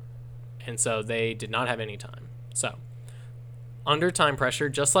 And so they did not have any time. So, under time pressure,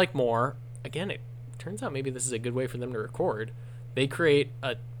 just like More, again, it turns out maybe this is a good way for them to record. They create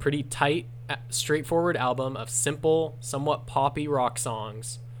a pretty tight, straightforward album of simple, somewhat poppy rock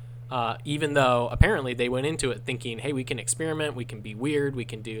songs, even though apparently they went into it thinking, hey, we can experiment, we can be weird, we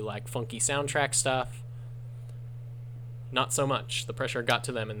can do like funky soundtrack stuff. Not so much. The pressure got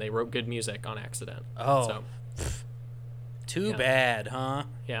to them and they wrote good music on accident. Oh. So, too bad, huh?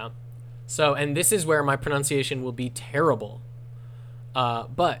 Yeah. So, and this is where my pronunciation will be terrible.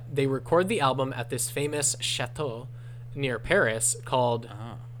 But they record the album at this famous chateau near Paris called.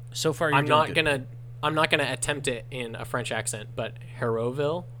 So far, you're I'm not gonna attempt it in a French accent, but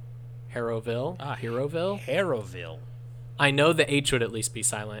Hérouville. Hérouville. I know the H would at least be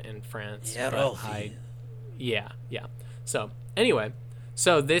silent in France. Hérouville. Yeah. So anyway,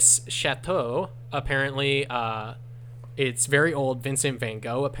 this chateau apparently it's very old. Vincent van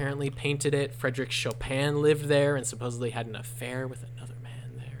Gogh apparently painted it. Frederick Chopin lived there and supposedly had an affair with another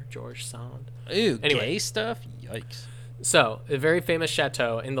man there, George Sand. Ooh, gay stuff? Yikes. So, a very famous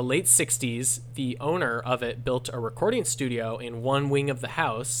chateau. In the late 60s, the owner of it built a recording studio in one wing of the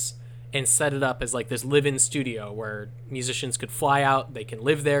house and set it up as like this live-in studio where musicians could fly out. They can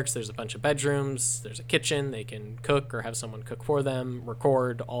live there because there's a bunch of bedrooms. There's a kitchen. They can cook or have someone cook for them,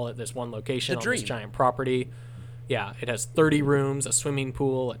 record all at this one location on this giant property. Yeah, it has 30 rooms, a swimming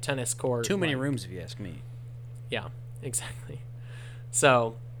pool, a tennis court. Too many rooms, if you ask me. Yeah, exactly.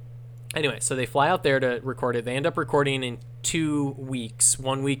 So, anyway, so they fly out there to record it. They end up recording in 2 weeks,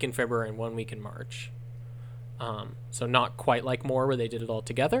 1 week in February and 1 week in March. So not quite like More, where they did it all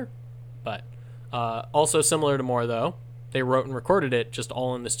together, but also similar to More, though. They wrote and recorded it just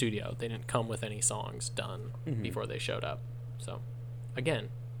all in the studio. They didn't come with any songs done before they showed up. So, again,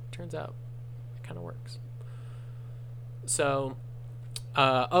 turns out it kind of works. So,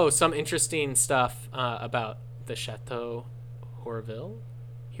 some interesting stuff about the Chateau Hérouville.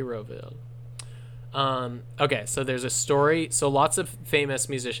 Okay, so there's a story. So lots of famous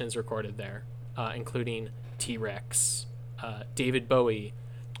musicians recorded there, including T-Rex, David Bowie,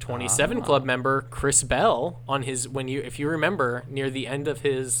 27 Club member Chris Bell on his if you remember, near the end of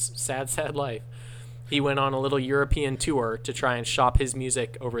his sad life, he went on a little European tour to try and shop his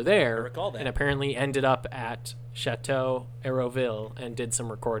music over there. I recall that. And apparently ended up at Chateau Hérouville and did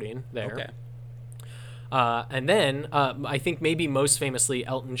some recording there. Okay. And then I think maybe most famously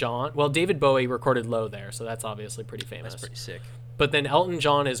Elton John. Well, David Bowie recorded Low there, so that's obviously pretty famous. That's pretty sick. But then Elton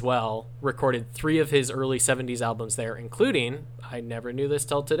John as well recorded 3 of his early 70s albums there, including, I never knew this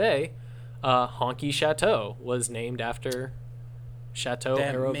till today, Honky Chateau was named after Chateau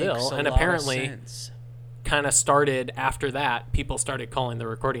Hérouville. And apparently kind of started after that, people started calling the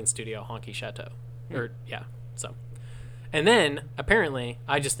recording studio Honky Chateau. So. And then, apparently,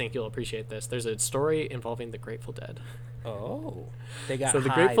 I just think you'll appreciate this. There's a story involving the Grateful Dead. Oh. They got So the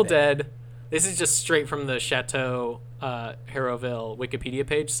Grateful Dead, this is just straight from the Chateau Hérouville Wikipedia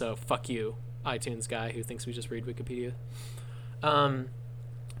page, so fuck you, iTunes guy who thinks we just read Wikipedia.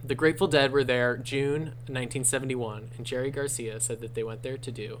 The Grateful Dead were there June 1971, and Jerry Garcia said that they went there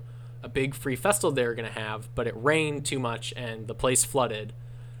to do a big free festival they were going to have, but it rained too much and the place flooded,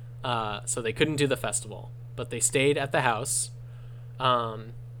 so they couldn't do the festival. But they stayed at the house,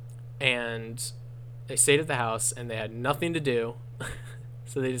 and they stayed at the house, and they had nothing to do.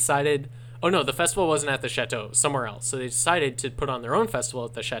 So they decided, oh no, the festival wasn't at the chateau, somewhere else. So they decided to put on their own festival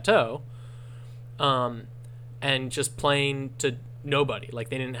at the chateau, and just playing to nobody. Like,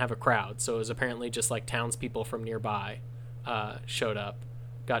 they didn't have a crowd. So it was apparently just like townspeople from nearby showed up,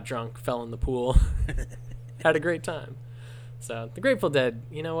 got drunk, fell in the pool, had a great time. So the Grateful Dead,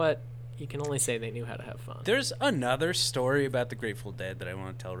 you know what? You can only say they knew how to have fun. There's another story about the Grateful Dead that I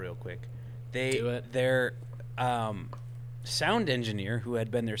want to tell real quick. Their sound engineer, who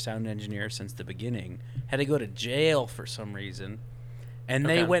had been their sound engineer since the beginning, had to go to jail for some reason. And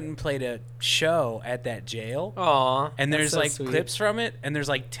they went and played a show at that jail. Aww. And there's so sweet. clips from it, and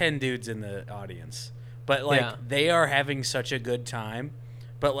there's 10 dudes in the audience. But they are having such a good time.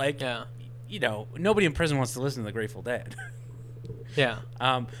 But nobody in prison wants to listen to the Grateful Dead. Yeah.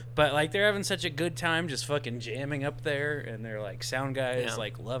 But they're having such a good time just fucking jamming up there, and they're sound guys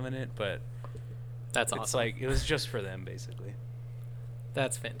loving it, but that's awesome. It was just for them basically.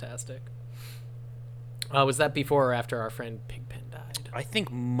 That's fantastic. Was that before or after our friend Pigpen died? I think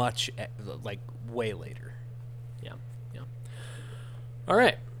way later. Yeah. All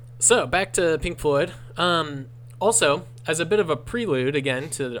right. So back to Pink Floyd. Also, as a bit of a prelude again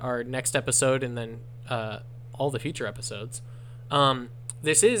to our next episode and then all the future episodes,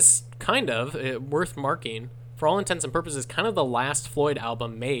 this is kind of worth marking, for all intents and purposes, kind of the last Floyd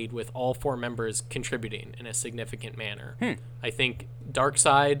album made with all 4 members contributing in a significant manner. I think Dark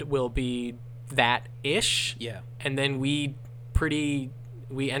Side will be that-ish. Yeah. And then we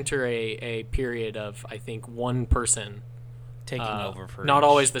enter a period of, I think, one person taking over for not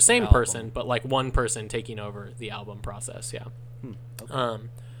always the same album. person, but one person taking over the album process. Yeah. Okay.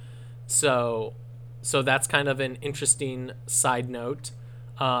 So that's kind of an interesting side note.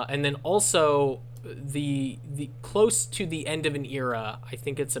 And then also the close to the end of an era, I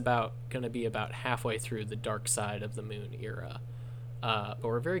think it's going to be about halfway through the Dark Side of the Moon era. But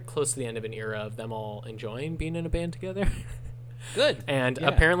we're very close to the end of an era of them all enjoying being in a band together. Good. And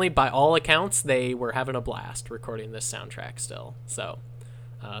apparently, by all accounts, they were having a blast recording this soundtrack still. So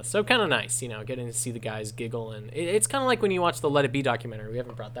kind of nice, getting to see the guys giggle. And it's kind of like when you watch the Let It Be documentary. We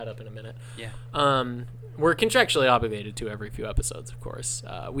haven't brought that up in a minute. Yeah. We're contractually obligated to every few episodes, of course.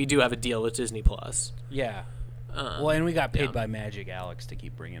 We do have a deal with Disney Plus. Yeah. And we got paid by Magic Alex to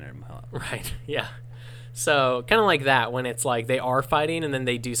keep bringing him up. Right, yeah. So kind of like that, when it's like they are fighting and then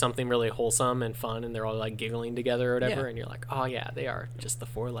they do something really wholesome and fun and they're all like giggling together or whatever, and you're like, oh yeah, they are just the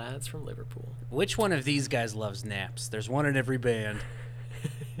 4 lads from Liverpool. Which one of these guys loves naps? There's one in every band.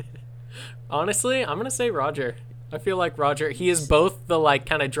 Honestly, I'm going to say Roger. I feel like Roger, he is both the like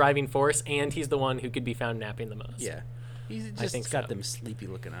kind of driving force and he's the one who could be found napping the most. Yeah. He's just got them sleepy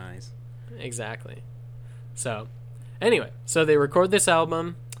looking eyes. Exactly. So, anyway, so they record this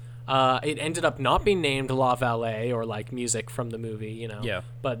album. It ended up not being named La Vallée or like music from the movie, you know. Yeah.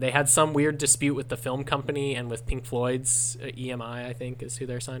 But they had some weird dispute with the film company and with Pink Floyd's EMI, I think, is who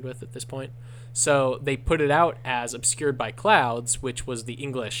they're signed with at this point. So they put it out as Obscured by Clouds, which was the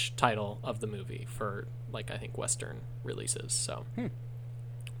English title of the movie for like I think Western releases. So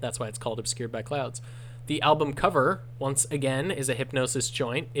that's why it's called Obscured by Clouds. The album cover, once again, is a Hypnosis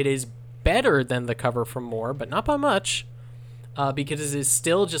joint. It is better than the cover from More, but not by much. Because it is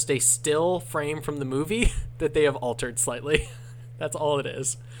still just a still frame from the movie that they have altered slightly. That's all it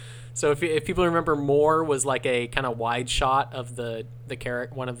is. So if people remember, More was like a kind of wide shot of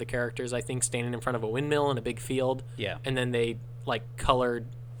one of the characters, I think, standing in front of a windmill in a big field. Yeah. And then they like colored.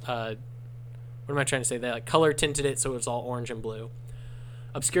 What am I trying to say? They like color tinted it so it was all orange and blue.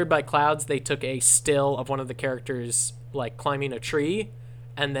 Obscured by Clouds, they took a still of one of the characters like climbing a tree,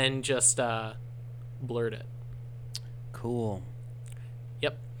 and then just blurred it. Cool.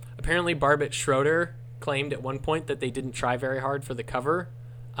 Yep. Apparently, Barbet Schroeder claimed at one point that they didn't try very hard for the cover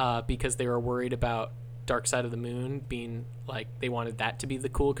because they were worried about Dark Side of the Moon being like they wanted that to be the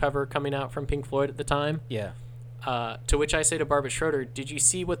cool cover coming out from Pink Floyd at the time. Yeah. To which I say to Barbet Schroeder, did you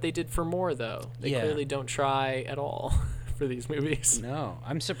see what they did for More, though? They clearly don't try at all for these movies. No.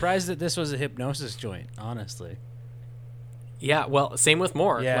 I'm surprised that this was a Hypnosis joint, honestly. Yeah, well, same with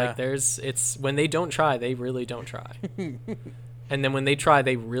More. Yeah. Like it's when they don't try, they really don't try. And then when they try,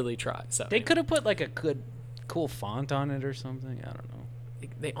 they really try. So they could have put like a good cool font on it or something. I don't know.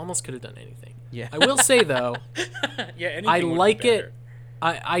 They almost could have done anything. Yeah. I will say though, I like it.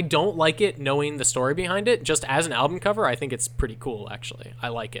 I don't like it knowing the story behind it. Just as an album cover, I think it's pretty cool actually. I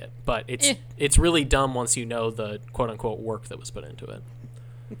like it. But it's really dumb once you know the quote unquote work that was put into it.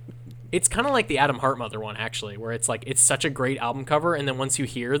 It's kind of like the Adam Hartmother one, actually, where it's like, it's such a great album cover, and then once you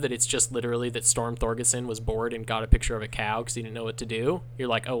hear that it's just literally that Storm Thorgerson was bored and got a picture of a cow because he didn't know what to do, you're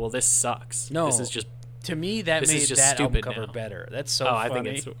like, oh, well, this sucks. No. This is just... To me, that made that album cover better. That's so funny. I think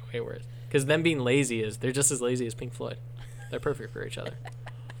it's way worse. Because them being lazy they're just as lazy as Pink Floyd. They're perfect for each other.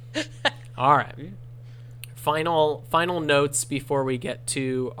 All right. Final notes before we get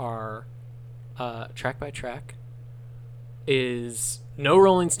to our track by track is... No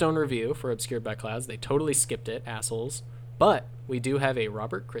Rolling Stone review for Obscured by Clouds. They totally skipped it, assholes. But we do have a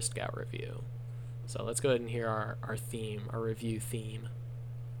Robert Christgau review. So let's go ahead and hear our theme, our review theme.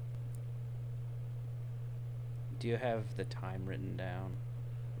 Do you have the time written down?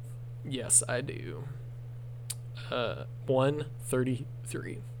 Yes, I do.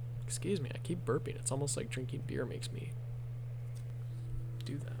 1:33. Excuse me, I keep burping. It's almost like drinking beer makes me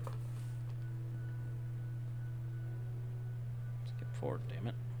do that. Forward, damn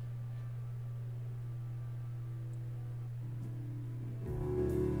it.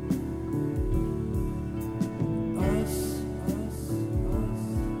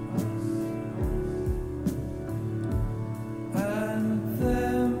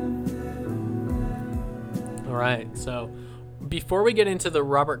 All right, so before we get into the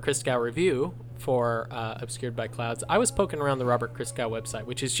Robert Christgau review for Obscured by Clouds, I was poking around the Robert Christgau website,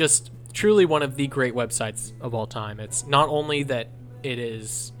 which is just truly one of the great websites of all time. It's not only that it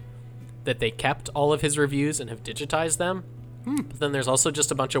is that they kept all of his reviews and have digitized them, but then there's also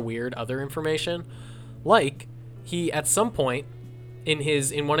just a bunch of weird other information. Like, he at some point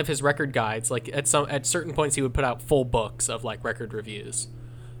in one of his record guides, like at certain points he would put out full books of like record reviews.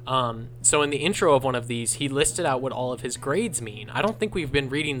 So in the intro of one of these, he listed out what all of his grades mean. I don't think we've been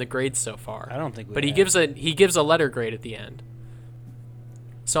reading the grades so far. I don't think we But have. he gives a letter grade at the end.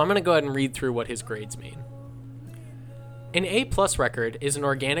 So I'm going to go ahead and read through what his grades mean. An A-plus record is an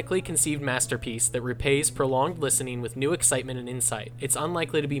organically conceived masterpiece that repays prolonged listening with new excitement and insight. It's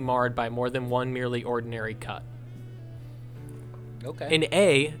unlikely to be marred by more than one merely ordinary cut. Okay. An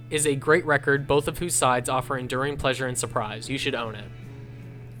A is a great record, both of whose sides offer enduring pleasure and surprise. You should own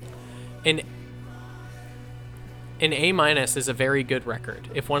it. An A- is a very good record.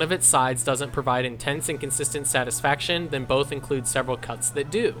 If one of its sides doesn't provide intense and consistent satisfaction, then both include several cuts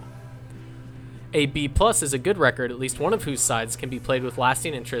that do. A B+ is a good record, at least one of whose sides can be played with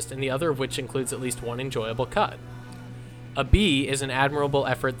lasting interest, and the other of which includes at least one enjoyable cut. A B is an admirable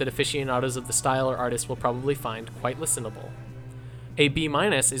effort that aficionados of the style or artist will probably find quite listenable. A B-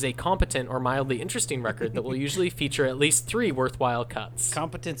 is a competent or mildly interesting record that will usually feature at least 3 worthwhile cuts.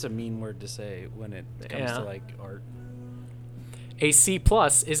 Competent's a mean word to say when it comes to like art. A C+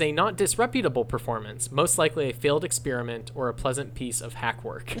 is a not disreputable performance, most likely a failed experiment or a pleasant piece of hack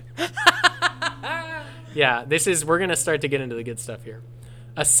work. Yeah, we're going to start to get into the good stuff here.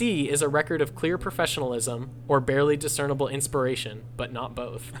 A C is a record of clear professionalism or barely discernible inspiration, but not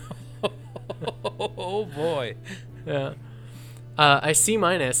both. Oh boy. Yeah. A C-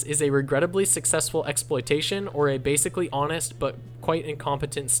 is a regrettably successful exploitation or a basically honest but quite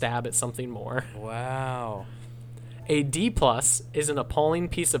incompetent stab at something more. Wow. A D+ is an appalling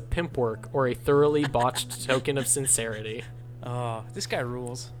piece of pimp work or a thoroughly botched token of sincerity. Oh, this guy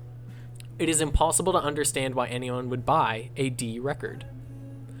rules. It is impossible to understand why anyone would buy a D record.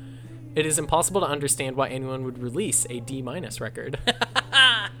 It is impossible to understand why anyone would release a D- record.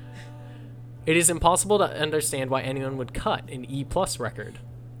 It is impossible to understand why anyone would cut an E+ record.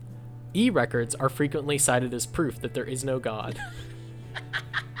 E records are frequently cited as proof that there is no God.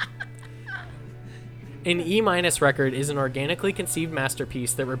 An E- record is an organically conceived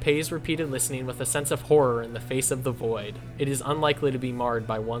masterpiece that repays repeated listening with a sense of horror in the face of the void. It is unlikely to be marred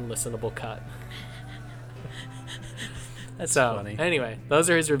by one listenable cut. That's so, funny. Anyway, those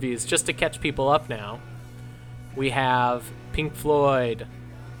are his reviews. Just to catch people up now, we have Pink Floyd.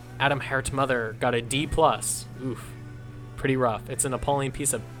 Adam Hartmother got a D+. Oof. Pretty rough. It's an appalling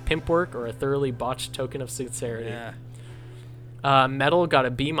piece of pimp work or a thoroughly botched token of sincerity. Yeah. Metal got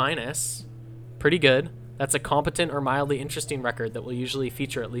a B-. Pretty good. That's a competent or mildly interesting record that will usually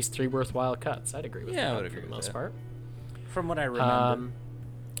feature at least 3 worthwhile cuts. I'd agree with that I would agree for the with most that. part. From what I remember.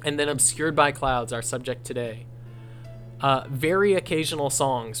 And then Obscured by Clouds, our subject today. Very occasional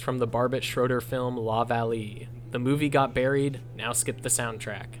songs from the Barbet Schroeder film La Vallée. The movie got buried, now skip the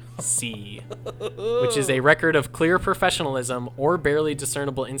soundtrack. C. Which is a record of clear professionalism or barely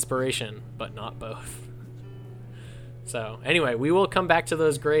discernible inspiration, but not both. So, anyway, we will come back to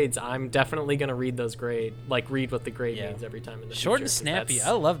those grades. I'm definitely going to read those read what the grade means every time in the Short future. and snappy.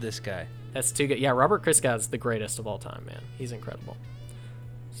 I love this guy. That's too good. Yeah, Robert Christgau's the greatest of all time, man. He's incredible.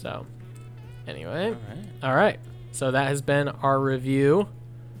 So, anyway. All right. So that has been our review.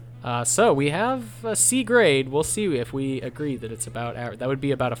 So we have a C grade. We'll see if we agree that it's about average. That would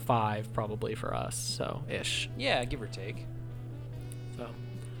be about a 5 probably for us. So, ish. Yeah, give or take. So,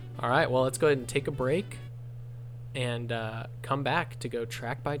 all right. Well, let's go ahead and take a break and come back to go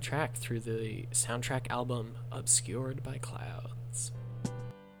track by track through the soundtrack album Obscured by Clouds.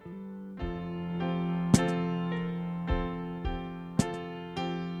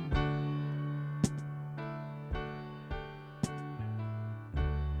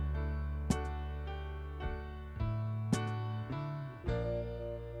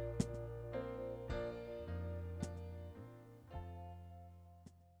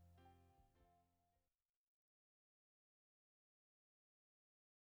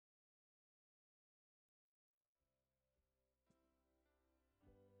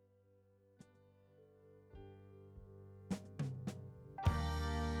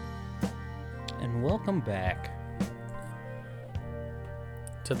 And welcome back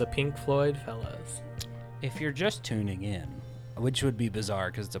To the Pink Floyd Fellas. If you're just tuning in, which would be bizarre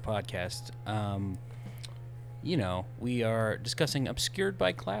because it's a podcast, we are discussing Obscured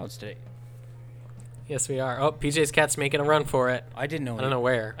by Clouds today. Yes, we are. Oh, PJ's cat's making a run for it. I didn't know. I don't know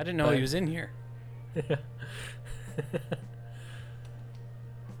where. I didn't know he was in here. Get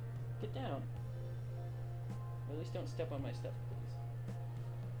down. Or at least don't step on my stuff, please.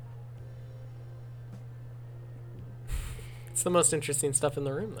 It's the most interesting stuff in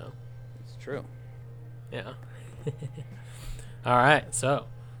the room, though. It's true. Yeah. All right, so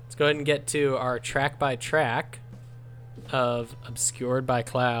let's go ahead and get to our track by track of Obscured by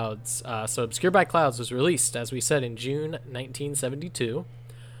Clouds. So Obscured by Clouds was released, as we said, in June 1972.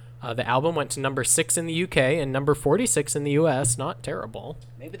 The album went to number 6 in the UK and number 46 in the US. Not terrible.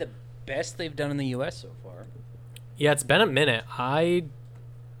 Maybe the best they've done in the US so far. Yeah, it's been a minute.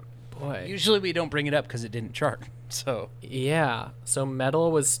 Usually we don't bring it up because it didn't chart. So yeah. So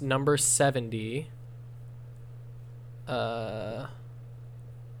Metal was number 70. Adam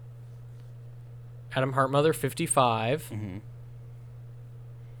Hartmother 55. Mm-hmm.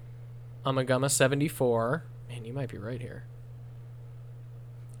 Amagama 74. Man, you might be right here.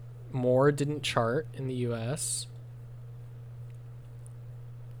 More didn't chart in the US.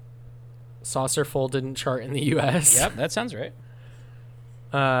 Saucerful didn't chart in the US. Yep, that sounds right.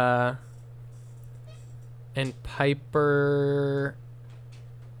 And Piper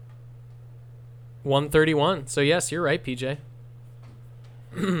 131. So yes, you're right, PJ.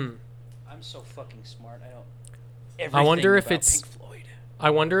 I'm so fucking smart. I wonder if Pink it's Floyd. I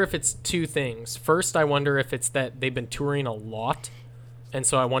wonder if it's two things. First, I wonder if it's that they've been touring a lot. And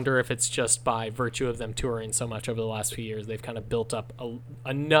so I wonder if it's just by virtue of them touring so much over the last few years, they've kind of built up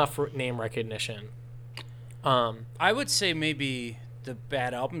enough name recognition. I would say maybe the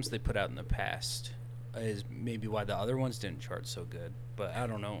bad albums they put out in the past is maybe why the other ones didn't chart so good. But I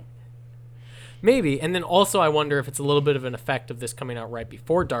don't know. Maybe. And then also I wonder if it's a little bit of an effect of this coming out right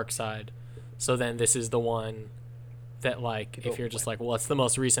before Dark Side. So then this is the one that, like, if you're just like, well, it's the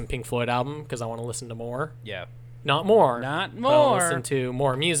most recent Pink Floyd album because I want to listen to more. Yeah. Not more. Not but I'll more. listen to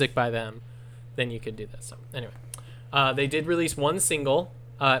more music by them. Then you could do that. So anyway, they did release one single.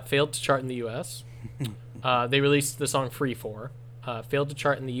 It failed to chart in the U.S. They released the song Free 4. Failed to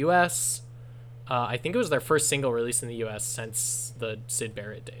chart in the U.S. I think it was their first single released in the U.S. since the Syd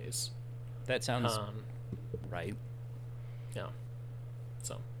Barrett days. That sounds right. Yeah.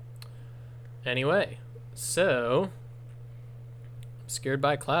 So anyway, so Obscured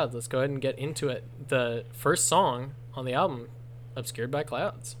by Clouds. Let's go ahead and get into it. The first song on the album, Obscured by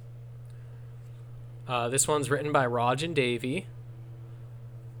Clouds. This one's written by Raj and Davey,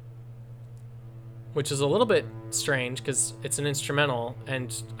 which is a little bit strange because it's an instrumental,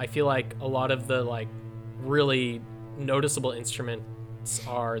 and I feel like a lot of the like really noticeable instruments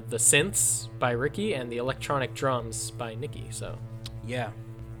are the synths by Ricky and the electronic drums by Nikki. So yeah.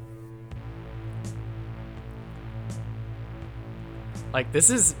 Like,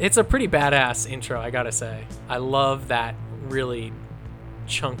 it's a pretty badass intro, I gotta say. I love that really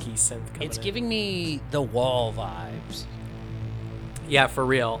chunky synth coming It's in. giving me the Wall vibes. Yeah, for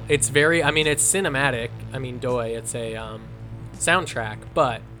real. It's very, I mean, it's cinematic. I mean, it's a soundtrack,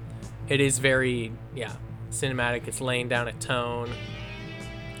 but it is very, cinematic. It's laying down a tone.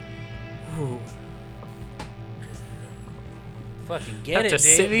 Ooh. Fucking get it, Have to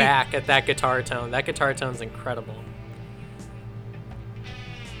Davey. sit back at that guitar tone. That guitar tone's incredible.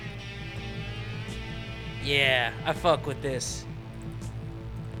 Yeah, I fuck with this.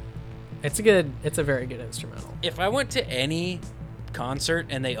 It's a very good instrumental. If I went to any concert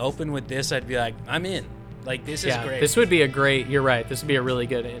and they opened with this, I'd be like, I'm in. Like, this is great. This would be you're right. This would be a really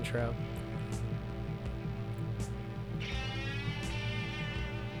good intro.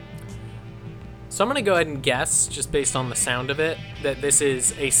 So I'm going to go ahead and guess, just based on the sound of it, that this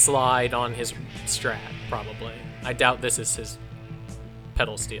is a slide on his Strat, probably. I doubt this is his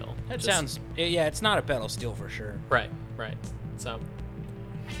pedal steel. That sounds... Yeah, it's not a pedal steel for sure. Right. So...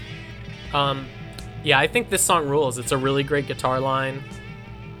 yeah, I think this song rules. It's a really great guitar line.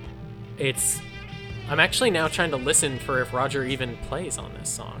 I'm actually now trying to listen for if Roger even plays on this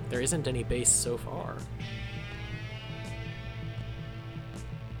song. There isn't any bass so far.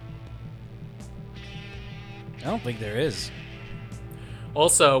 I don't think there is.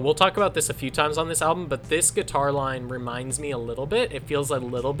 Also, we'll talk about this a few times on this album, but this guitar line reminds me a little bit. It feels a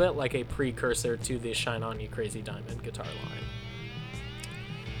little bit like a precursor to the Shine On You Crazy Diamond guitar line.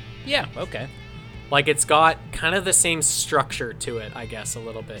 Yeah, okay. Like, it's got kind of the same structure to it, I guess, a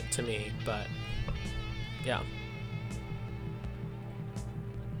little bit to me, but yeah.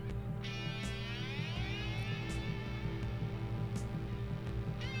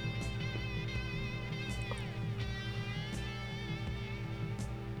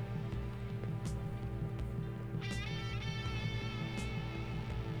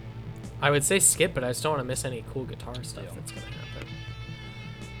 I would say skip, but I just don't want to miss any cool guitar stuff that's going to happen.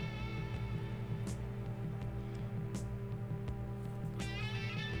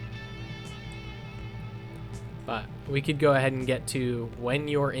 But we could go ahead and get to When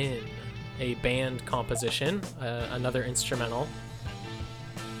You're In, a band composition, another instrumental.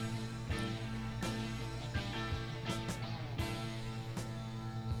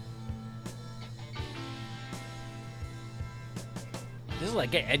 This is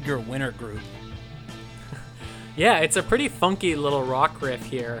like an Edgar Winter group. Yeah, it's a pretty funky little rock riff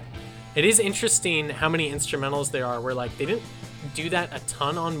here. It is interesting how many instrumentals there are where, like, they didn't do that a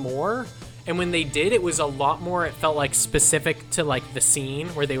ton on more. And when they did, it was a lot more, it felt like specific to, like, the scene,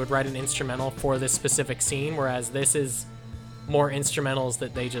 where they would write an instrumental for this specific scene, whereas this is more instrumentals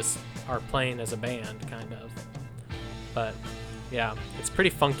that they just are playing as a band, kind of. But, yeah, it's pretty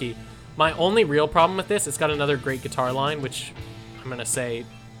funky. My only real problem with this, it's got another great guitar line, which I'm going to say,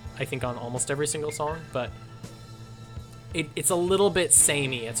 I think, on almost every single song, but it's a little bit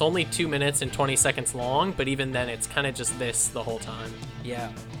samey. It's only 2 minutes and 20 seconds long, but even then, it's kind of just this the whole time.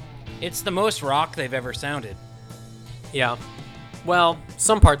 Yeah. It's the most rock they've ever sounded. Yeah. Well,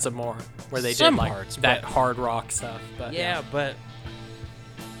 some parts of more, where they Some did, like, parts, that but- hard rock stuff. But Yeah, but...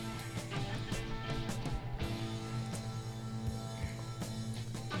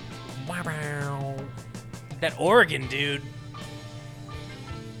 That organ, dude.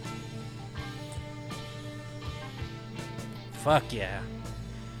 Fuck yeah.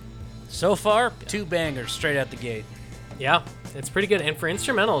 So far, 2 bangers straight out the gate. Yeah, it's pretty good. And for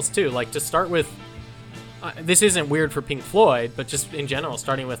instrumentals, too. Like, to start with... this isn't weird for Pink Floyd, but just in general,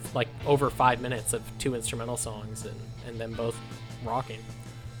 starting with, like, over 5 minutes of 2 instrumental songs and them both rocking.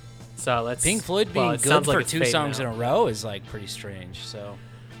 So let's... Pink Floyd being good for 2 songs in a row is, like, pretty strange, so...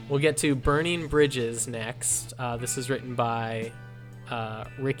 We'll get to Burning Bridges next. This is written by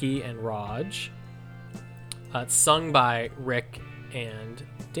Ricky and Raj. It's sung by Rick and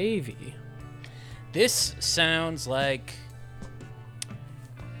Davey. This sounds like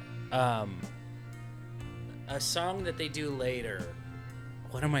a song that they do later.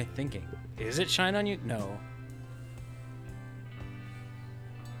 What am I thinking? Is it Shine On You? No.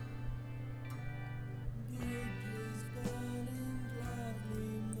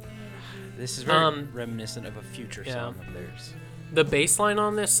 This is very reminiscent of a future song of theirs. The bass line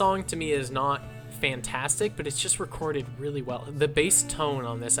on this song to me is not fantastic, but it's just recorded really well. The bass tone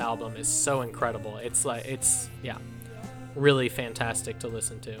on this album is so incredible. It's really fantastic to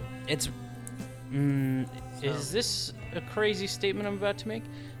listen to. Is this a crazy statement I'm about to make?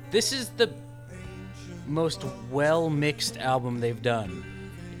 This is the most well-mixed album they've done.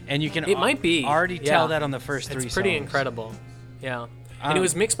 And you can already tell that on the first 3 songs. It's pretty incredible. Yeah. And it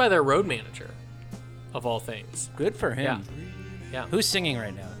was mixed by their road manager, of all things. Good for him. Yeah. Who's singing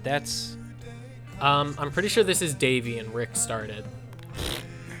right now? That's... I'm pretty sure this is Davey and Rick started.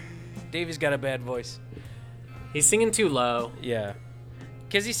 Davey's got a bad voice. He's singing too low. Yeah.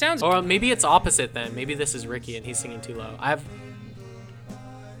 Because he sounds... Or maybe it's opposite then. Maybe this is Ricky and he's singing too low.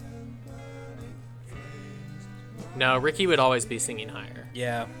 No, Ricky would always be singing higher.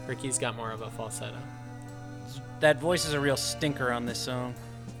 Yeah. Ricky's got more of a falsetto. That voice is a real stinker on this song.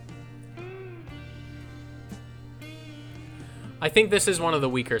 I think this is one of the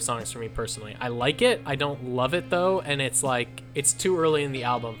weaker songs for me personally. I like it. I don't love it though, and it's like it's too early in the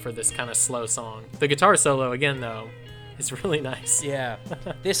album for this kind of slow song. The guitar solo again though is really nice. Yeah.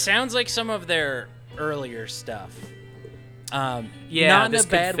 This sounds like some of their earlier stuff. Not in a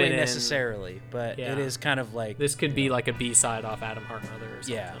bad way necessarily, but it is kind of like... This could be like a B-side off Adam Heart Mother or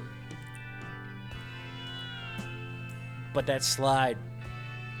something. Yeah. But that slide...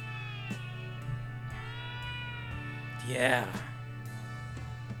 Yeah.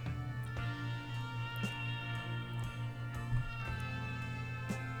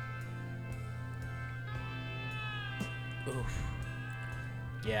 Oof.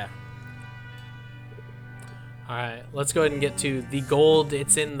 Yeah. All right, let's go ahead and get to the gold.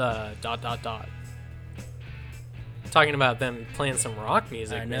 It's in the ... Talking about them playing some rock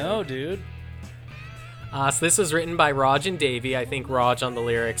music. I know, dude. So this was written by Raj and Davey. I think Raj on the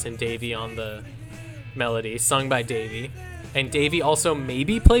lyrics and Davey on the melody, sung by Davey. And Davey also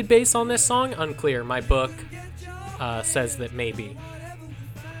maybe played bass on this song. Unclear. My book says that maybe.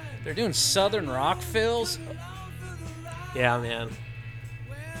 They're doing southern rock fills. Yeah, man.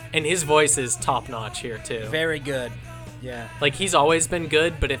 And his voice is top notch here too. Very good. Yeah. Like he's always been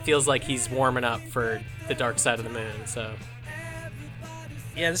good, but it feels like he's warming up for the Dark Side of the Moon. So.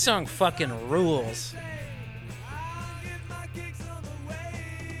 Yeah, this song fucking rules.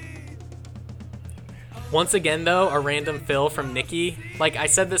 Once again, though, a random fill from Nicky. Like, I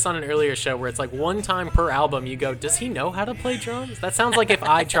said this on an earlier show where it's like one time per album you go, does he know how to play drums? That sounds like if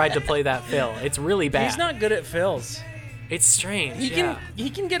I tried to play that fill. It's really bad. He's not good at fills. It's strange, He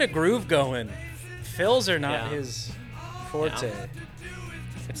can get a groove going. Fills are not his forte. Yeah.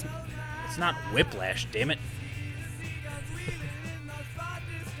 It's not Whiplash, damn it.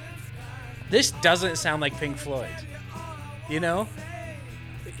 This doesn't sound like Pink Floyd. You know?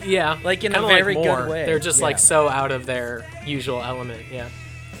 Yeah. Like in a very good way. They're just like so out of their usual element, yeah.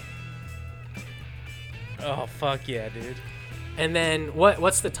 Oh, fuck yeah, dude. And then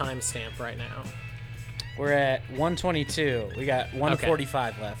what's the timestamp right now? We're at 122. We got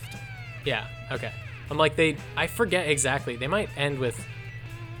 145 left. Yeah, okay. I'm like, I forget exactly. They might end with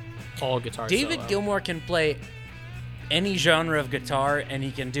all guitar David solo. Gilmour can play any genre of guitar, and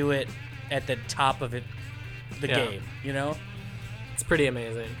he can do it at the top of the game, you know? It's pretty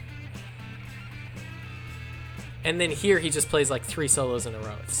amazing. And then here he just plays like 3 solos in a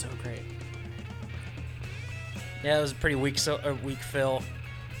row. It's so great. Yeah, it was a pretty weak fill.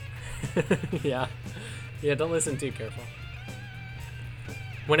 Yeah. Yeah, don't listen too careful.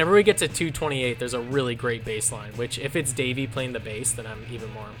 Whenever we get to 228, there's a really great bass line, which if it's Davey playing the bass, then I'm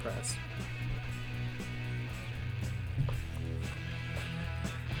even more impressed.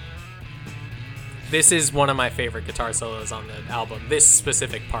 This is one of my favorite guitar solos on the album. This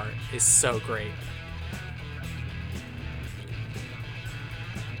specific part is so great.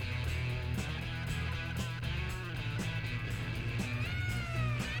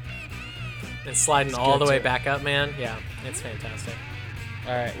 And sliding all the way back up, man. Yeah, it's fantastic.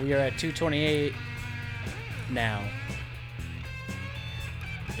 All right, we are at 228 now.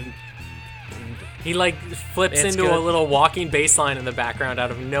 He like flips into a little walking bass line in the background out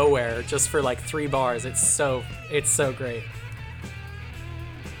of nowhere just for like 3 bars. It's so great.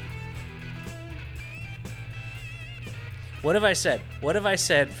 What have I said? What have I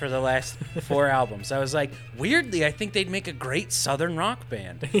said for the last 4 albums? I was like, weirdly, I think they'd make a great Southern rock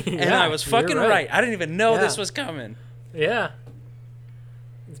band. And I was fucking right. I didn't even know this was coming. Yeah.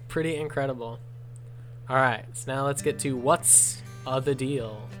 It's pretty incredible. All right, so now let's get to What's the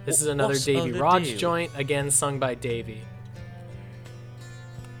Deal. This is another Davy Rodge joint, again sung by Davy.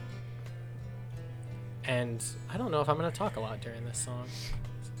 And I don't know if I'm going to talk a lot during this song.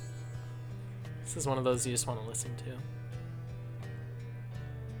 This is one of those you just want to listen to.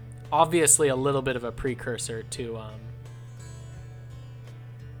 Obviously a little bit of a precursor to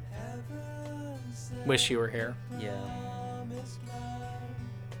Wish You Were Here. Yeah.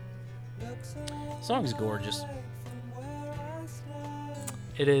 Song's gorgeous.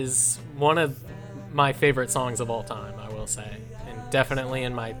 It is one of my favorite songs of all time, I will say. And definitely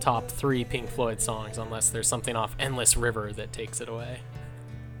in my top 3 Pink Floyd songs, unless there's something off Endless River that takes it away.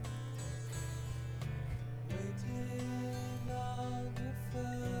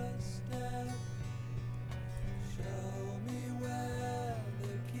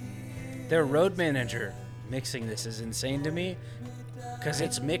 Their road manager mixing this is insane to me because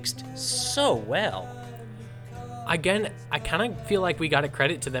it's mixed so well. Again, I kind of feel like we got to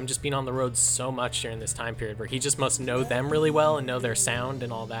credit to them just being on the road so much during this time period where he just must know them really well and know their sound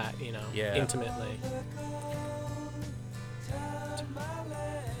and all that, you know, intimately.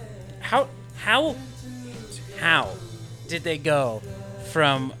 How did they go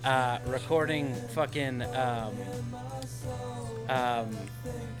from recording fucking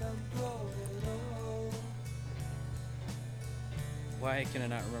why can I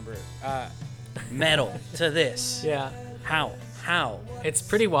not remember metal to this? Yeah. How? It's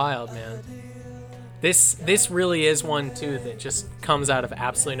pretty wild, man. This really is one too that just comes out of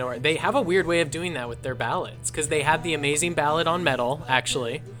absolutely nowhere. They have a weird way of doing that with their ballads because they had the amazing ballad on Metal,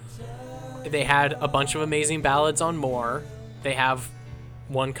 actually. They had a bunch of amazing ballads on More. They have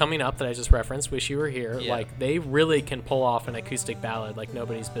one coming up that I just referenced, Wish You Were Here. Yeah. Like, they really can pull off an acoustic ballad like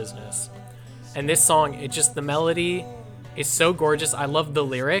nobody's business. And this song, it just, the melody is so gorgeous. I love the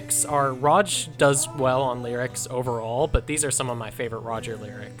lyrics. Rodge does well on lyrics overall, but these are some of my favorite Roger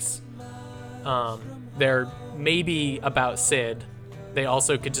lyrics. They're maybe about Sid. They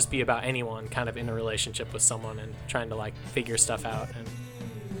also could just be about anyone kind of in a relationship with someone and trying to like figure stuff out and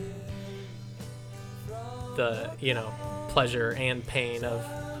the, you know, pleasure and pain of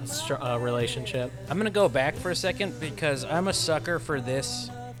a relationship. I'm going to go back for a second because I'm a sucker for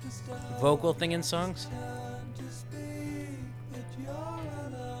this vocal thing in songs.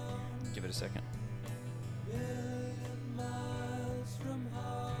 Give it a second.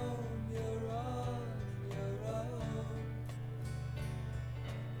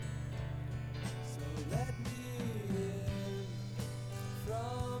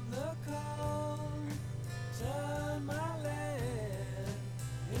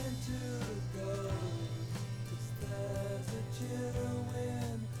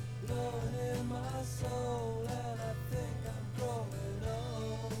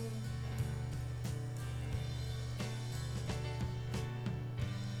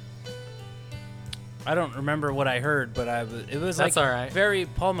 I don't remember what I heard, but it was That's like all right. Very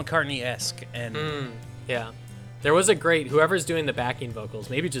Paul McCartney-esque. And yeah. There was a great, whoever's doing the backing vocals,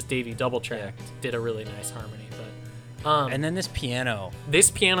 maybe just Davey double-tracked, did a really nice harmony. But and then this piano. This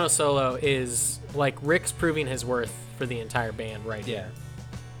piano solo is like Rick's proving his worth for the entire band right here.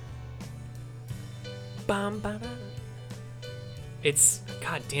 Bum, ba, da. It's,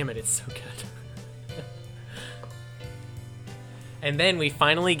 god damn it, it's so good. And then we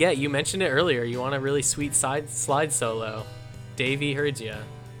finally get, you mentioned it earlier, you want a really sweet slide solo. Davey heard ya.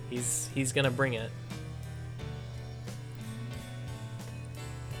 He's gonna bring it.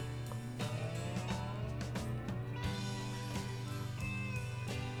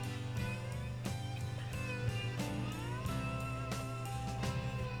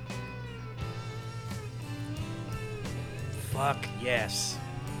 Fuck yes.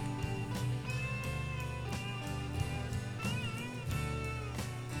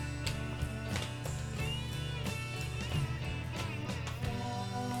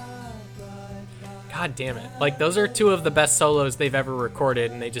 God damn it. Like, those are two of the best solos they've ever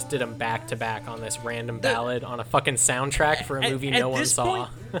recorded, and they just did them back to back on this random ballad on a fucking soundtrack for a movie no one saw.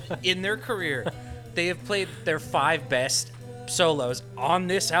 In their career, they have played their 5 best solos on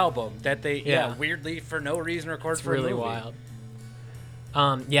this album that they, weirdly, for no reason, recorded for a movie. It's really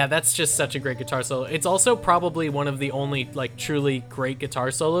wild. Yeah, that's just such a great guitar solo. It's also probably one of the only, like, truly great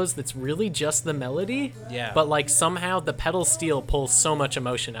guitar solos that's really just the melody. Yeah. But, like, somehow the pedal steel pulls so much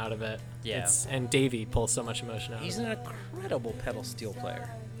emotion out of it. Yeah. And Davey pulls so much emotion out of it. He's an incredible pedal steel player.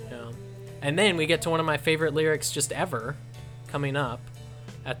 Yeah. And then we get to one of my favorite lyrics just ever coming up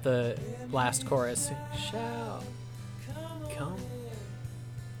at the last chorus. Shall come.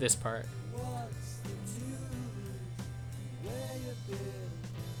 This part.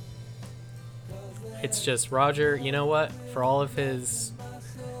 It's just Roger, you know what? For all of his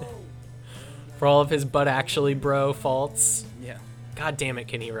but actually bro faults. Yeah. God damn it,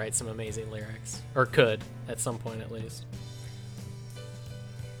 can he write some amazing lyrics? Or could, at some point at least.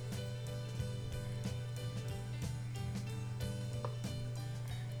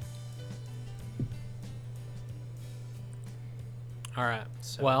 All right.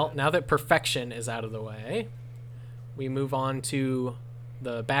 So well, good. Now that perfection is out of the way, we move on to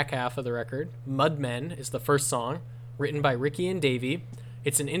the back half of the record. Mudmen is the first song, written by Ricky and Davey.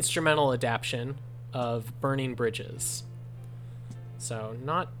 It's an instrumental adaptation of Burning Bridges. So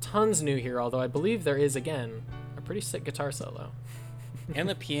not tons new here, although I believe there is, again, a pretty sick guitar solo. And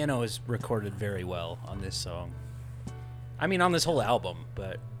the piano is recorded very well on this song. I mean, on this whole album,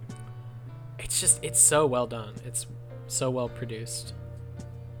 but... It's so well done. It's so well produced.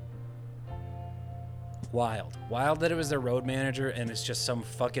 Wild that it was their road manager and it's just some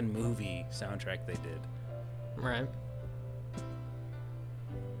fucking movie soundtrack they did. Right.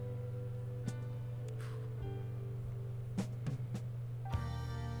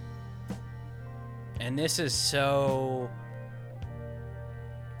 And this is so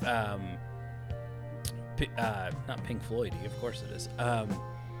not Pink Floyd-y, of course it is.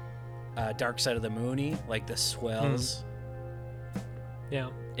 Dark Side of the Moon-y, like the swells.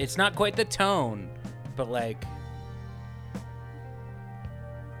 Yeah. It's not quite the tone, but like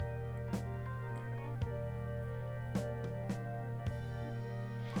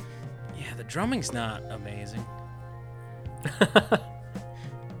yeah, the drumming's not amazing.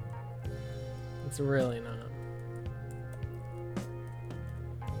 It's really not.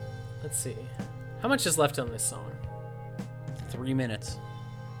 Let's see. How much is left on this song? 3 minutes.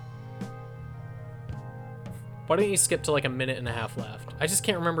 Why don't you skip to like a minute and a half left? I just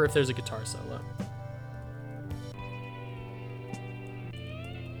can't remember if there's a guitar solo.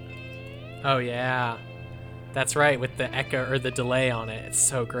 Oh yeah. That's right, with the echo or the delay on it. It's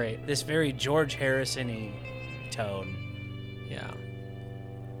so great. This very George Harrison-y tone. Yeah.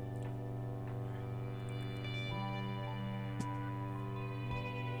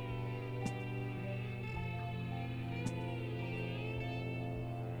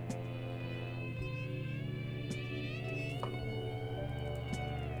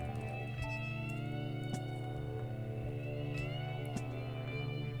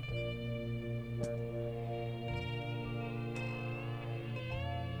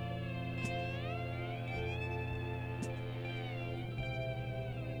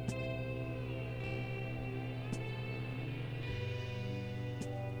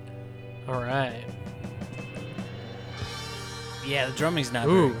 All right. Yeah, the drumming's not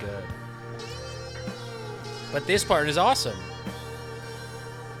very good. But this part is awesome.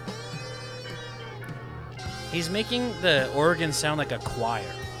 He's making the organ sound like a choir.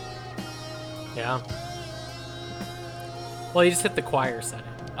 Yeah. Well, you just hit the choir setting.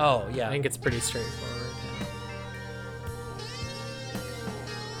 Oh, yeah. I think it's pretty straightforward.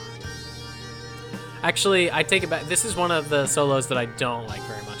 Actually, I take it back. This is one of the solos that I don't like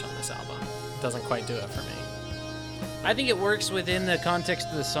very much on this album. It doesn't quite do it for me. I think it works within the context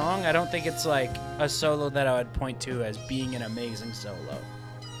of the song. I don't think it's like a solo that I would point to as being an amazing solo.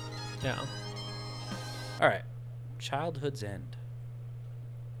 Yeah. All right. Childhood's End.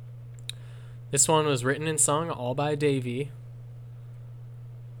 This one was written and sung all by Davey.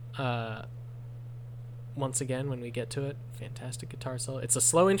 Once again, when we get to it, fantastic guitar solo. It's a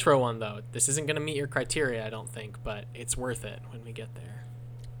slow intro one, though. This isn't going to meet your criteria, I don't think, but it's worth it when we get there.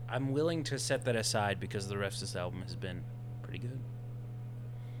 I'm willing to set that aside because the rest of this album has been pretty good.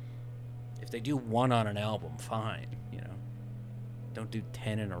 If they do one on an album, fine, you know. Don't do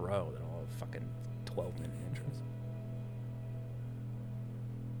 10 in a row. They're all fucking 12-minute intros.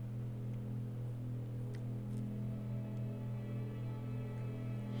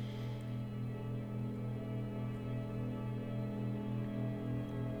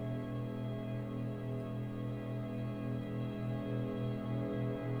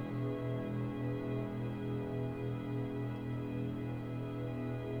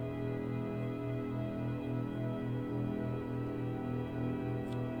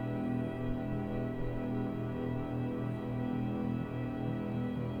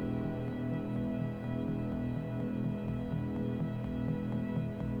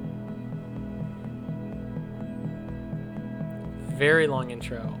 Very long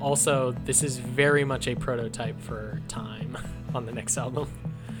intro. Also, this is very much a prototype for Time on the next album.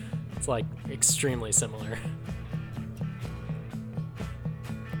 It's like extremely similar.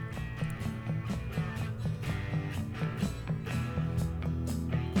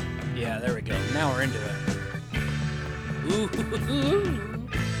 Yeah, there we go. Now we're into it. Ooh.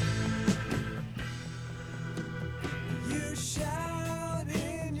 You shout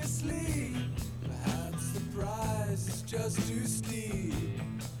in your sleep. Perhaps the price is just too steep.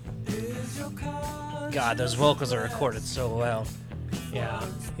 Is your conscience God, those vocals are recorded so well. Yeah,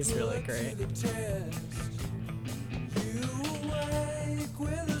 he's really great. You awake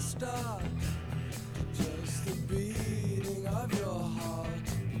with a start. Just the beating of your heart.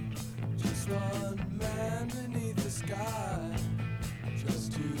 Just one man beneath the sky.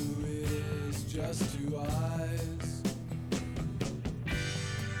 Just two ears, just two eyes.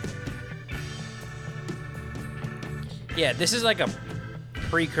 Yeah, this is like a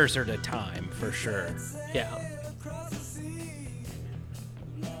precursor to Time, for sure. Yeah. Across the sea,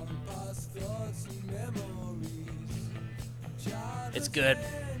 long past thoughts and memories. It's good.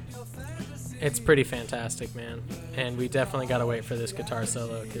 It's pretty fantastic, man. And we definitely got to wait for this guitar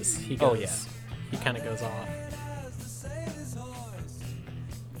solo because he goes, Oh, yeah. he kind of goes off. As the sailor's hoist,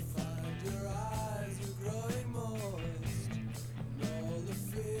 find your eyes are growing moist. And all the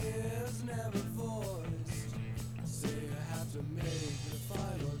fears never voiced. So you have to make the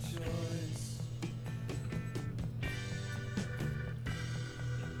final choice.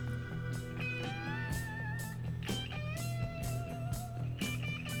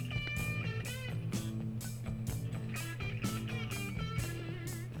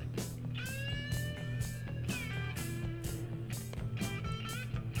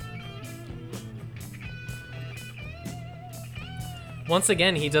 Once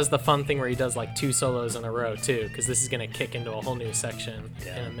again, he does the fun thing where he does like 2 solos in a row too, because this is going to kick into a whole new section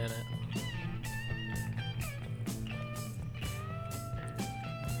in a minute.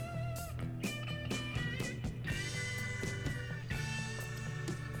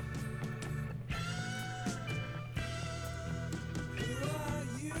 Who are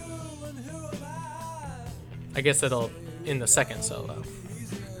you and who am I? I guess it'll in the second solo.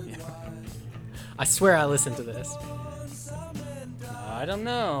 I swear I listened to this. I don't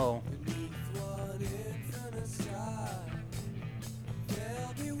know. One infinite sky.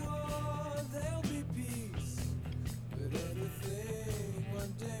 There'll be war, there'll be peace. But everything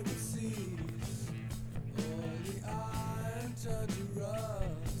one day will cease. All the iron turn to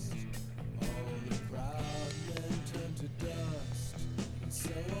rust. All the proud men turn to dust. And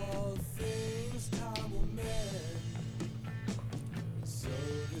so all things time will mend. So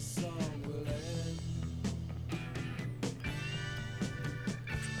this song will end.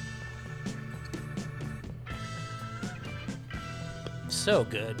 So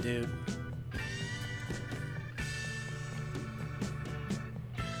good, dude.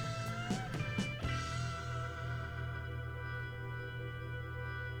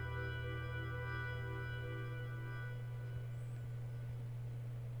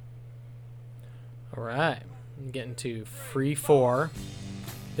 All right, I'm getting to Free 4.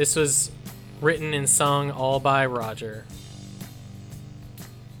 This was written and sung all by Roger.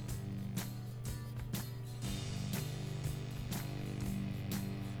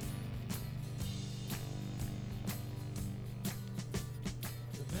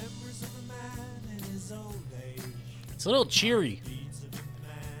 The memories of a man in his old age. It's a little cheery. Deeds of a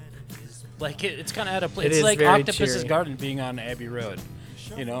man is Like it's kind of out of place. It It's is like very Octopus's cheery. Garden being on Abbey Road.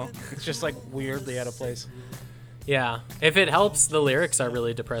 You know, it's just like weirdly out of place. Yeah, if it helps, the lyrics are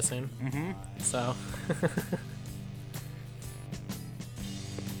really depressing. Mm-hmm. So.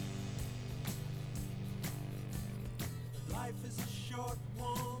 life is a short,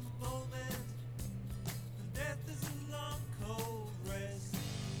 warm moment. And death is a long, cold rest.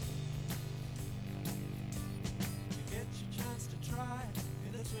 You get your chance to try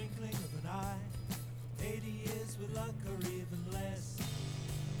in the twinkling of an eye. 80 years with luck or even less.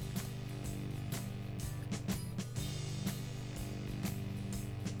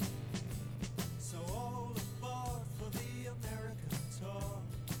 So all aboard.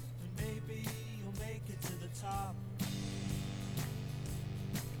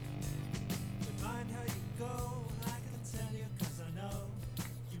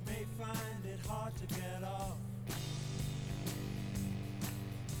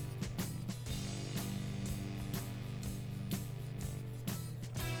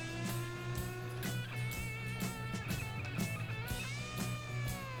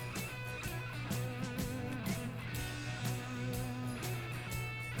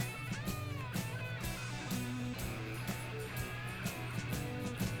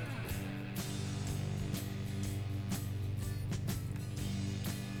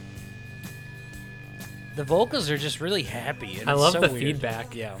 The vocals are just really happy. And I love so the weird.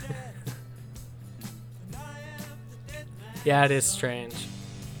 feedback. Yeah. Yeah, it is strange.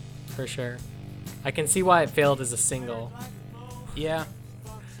 For sure. I can see why it failed as a single. Yeah.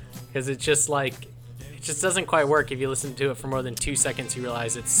 Because it just doesn't quite work. If you listen to it for more than 2 seconds, you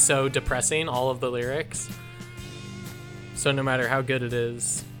realize it's so depressing, all of the lyrics. So no matter how good it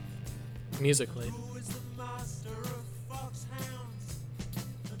is musically.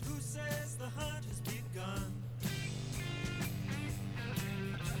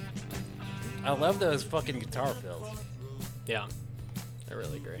 I love those fucking guitar fills. Yeah, they're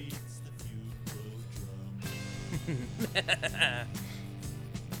really great.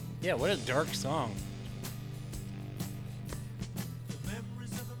 Yeah, what a dark song.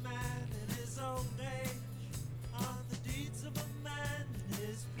 Memories of a man in his old age are the deeds of a man in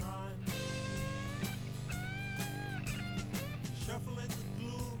his prime. Shuffle in the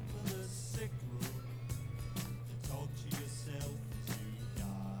gloom of the sick room and talk to yourself as you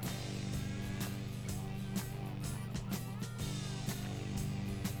die.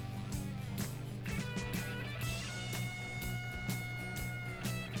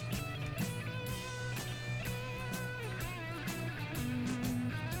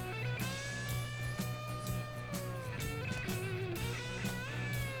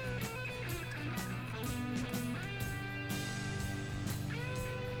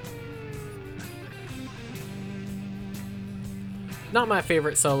 Not my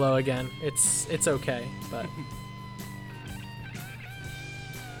favorite solo again. It's okay, but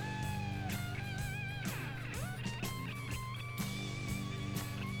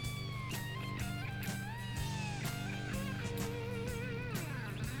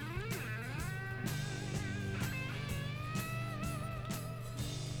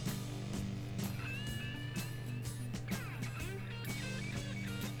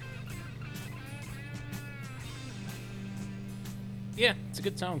Yeah, it's a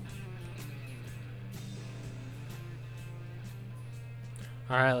good song.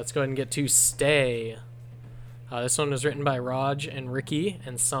 all right, let's go ahead and get to Stay. This one was written by Raj and Ricky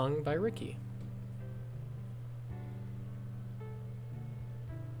and sung by Ricky.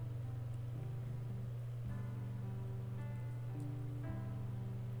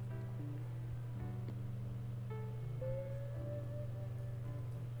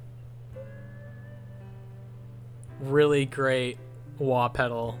 Really great wah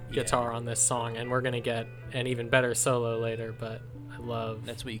pedal guitar on this song, and we're gonna get an even better solo later, but I love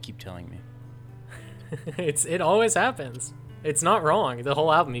That's what you keep telling me. it always happens. It's not wrong. The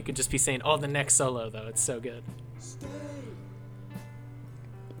whole album you could just be saying, oh, the next solo though, it's so good. Stay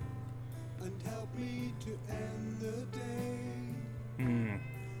and help me to end the day.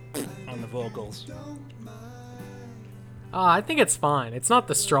 On the vocals. Don't mind. I think it's fine. It's not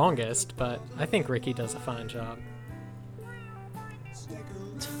the strongest, but I think Ricky does a fine job. Stick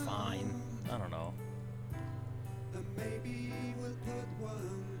It's around fine. I don't know. and maybe we'll put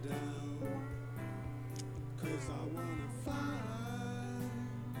one down. 'Cause I wanna find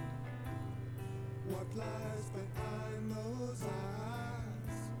what lies behind those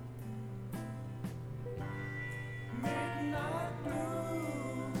eyes. Midnight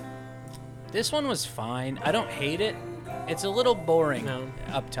blue. This one was fine. I don't hate it. It's a little boring No.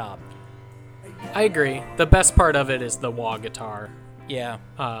 up top. I agree. The best part of it is the wah guitar. Yeah.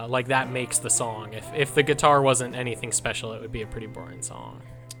 Like that makes the song. If the guitar wasn't anything special, it would be a pretty boring song.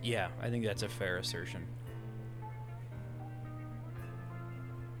 Yeah, I think that's a fair assertion.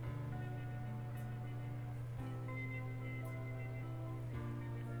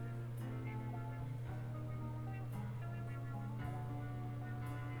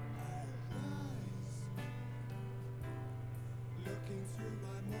 Looking through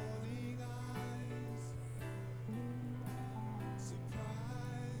my morning eyes,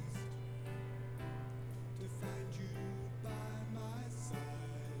 surprised to find you by my side.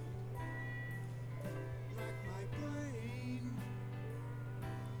 Rack my brain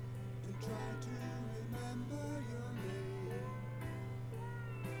and try to remember your name.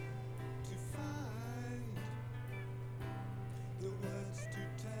 To find the words to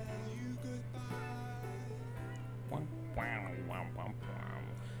tell you goodbye.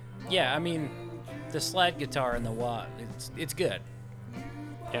 Yeah, I mean, the slide guitar and the wah, it's good.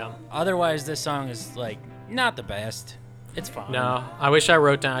 Yeah. Otherwise, this song is like not the best. It's fine. No, I wish I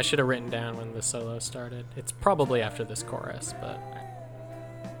wrote down. I should have written down when the solo started. It's probably after this chorus, but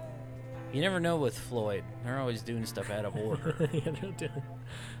You never know with Floyd. They're always doing stuff out of order. yeah, they're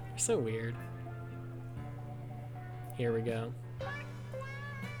so weird. Here we go.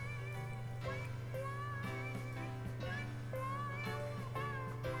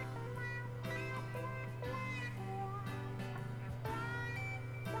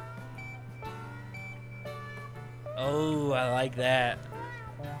 Oh, I like that.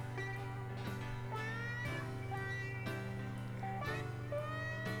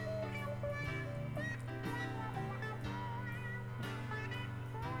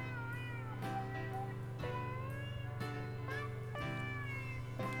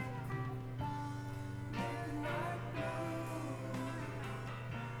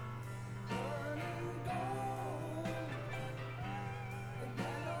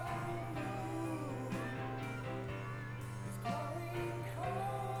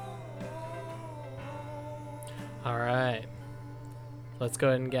 All right. Let's go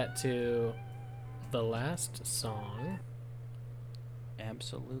ahead and get to the last song.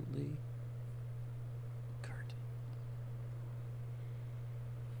 Absolutely. Kurt.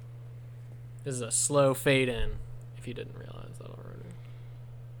 This is a slow fade in, if you didn't realize that already.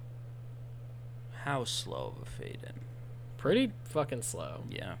 How slow of a fade in? Pretty fucking slow.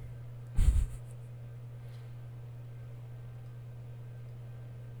 Yeah.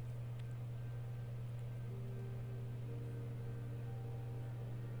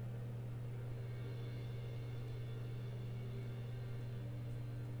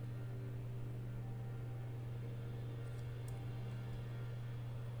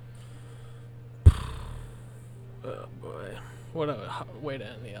 Oh boy. What a way to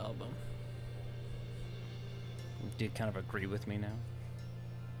end the album. Do you kind of agree with me now?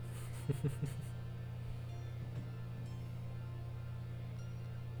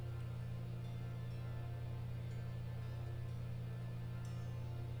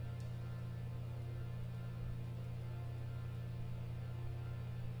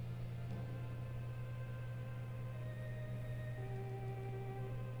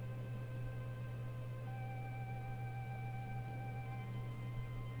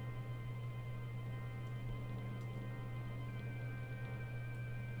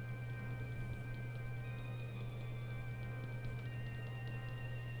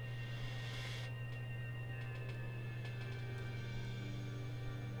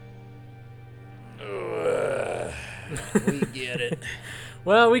 We get it.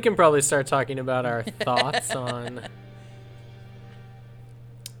 Well, we can probably start talking about our thoughts on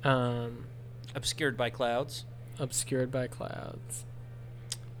Obscured by Clouds. Obscured by Clouds.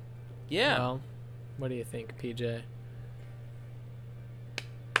 Yeah. Well, what do you think, PJ?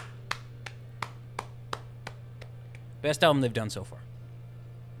 Best album they've done so far.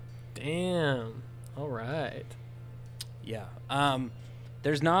 Damn. All right. Yeah.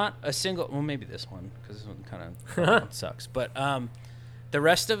 There's not a single. Well, maybe this one, because this one kind of sucks. But the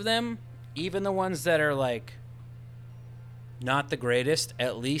rest of them, even the ones that are like not the greatest,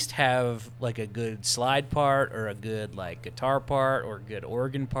 at least have like a good slide part or a good like guitar part or a good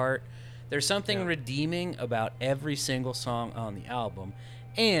organ part. There's something redeeming about every single song on the album,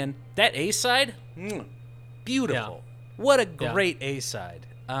 and that A side, beautiful. Yeah. What a great A side.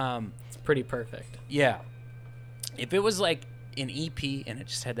 It's pretty perfect. Yeah. If it was like an EP and it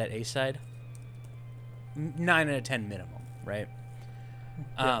just had that A side, 9 out of 10 minimum, right?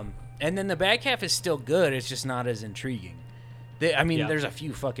 Yeah. And then the back half is still good. It's just not as intriguing. There's a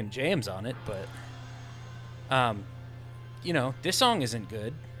few fucking jams on it, but this song isn't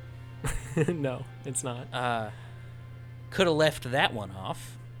good. No, it's not. Could have left that one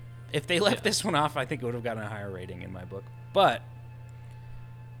off. If they left this one off, I think it would have gotten a higher rating in my book. But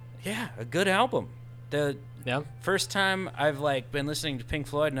yeah, a good album. The first time I've like been listening to Pink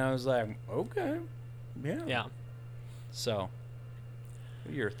Floyd, and I was like, okay, yeah. So,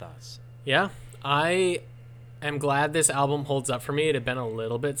 what are your thoughts? Yeah, I am glad this album holds up for me. It had been a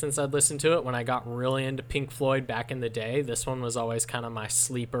little bit since I'd listened to it. When I got really into Pink Floyd back in the day, this one was always kind of my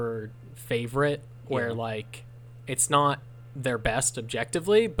sleeper favorite, where like it's not their best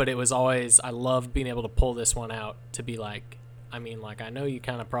objectively, but it was always, I loved being able to pull this one out to be like, I mean, like, I know you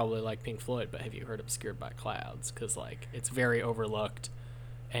kind of probably like Pink Floyd, but have you heard Obscured by Clouds? Because, like, it's very overlooked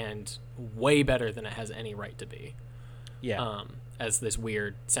and way better than it has any right to be. Yeah. As this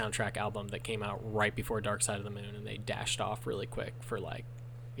weird soundtrack album that came out right before Dark Side of the Moon, and they dashed off really quick for, like,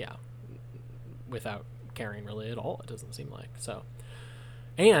 without caring really at all, it doesn't seem like. So,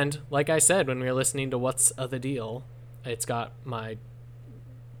 and, like I said, when we were listening to What's the Deal, it's got my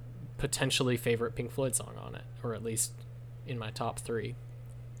potentially favorite Pink Floyd song on it, or at least in my top 3.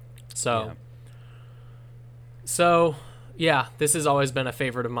 So this has always been a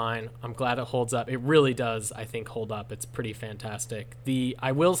favorite of mine. I'm glad it holds up. It really does, I think, hold up. It's pretty fantastic.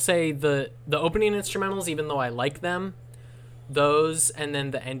 I will say the opening instrumentals, even though I like them, those, and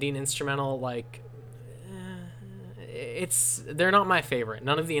then the ending instrumental, like, they're not my favorite.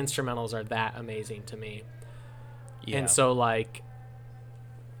 None of the instrumentals are that amazing to me. Yeah. And so, like,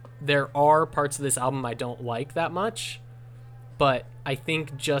 there are parts of this album I don't like that much, but I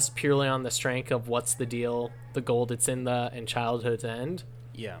think just purely on the strength of What's the Deal, The Gold It's in the, and Childhood's End,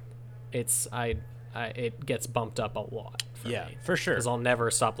 Yeah. it gets bumped up a lot for me. For sure. Because I'll never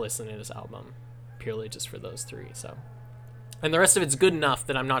stop listening to this album purely just for those three. So, and the rest of it's good enough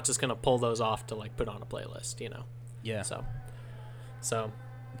that I'm not just gonna pull those off to like put on a playlist, you know. Yeah. So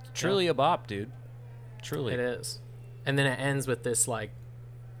Truly a bop, dude. Truly. it is. And then it ends with this like,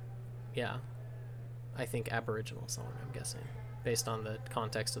 I think Aboriginal song. I'm guessing based on the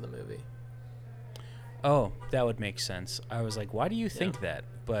context of the movie. Oh, that would make sense. I was like, why do you think that?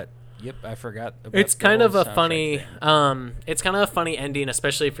 But yep, I forgot about It's the kind whole of a soundtrack funny thing. it's kind of a funny ending,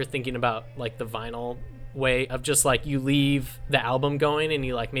 especially if you're thinking about like the vinyl way of just like you leave the album going and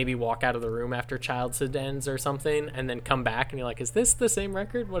you like maybe walk out of the room after Childhood ends or something and then come back and you're like, is this the same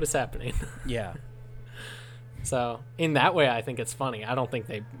record? What is happening? Yeah. So in that way I think it's funny. I don't think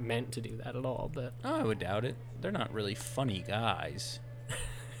they meant to do that at all, but Oh, I would doubt it. They're not really funny guys.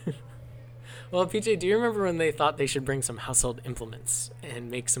 well, PJ, do you remember when they thought they should bring some household implements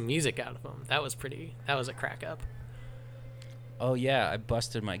and make some music out of them? That was a crack up. Oh yeah, I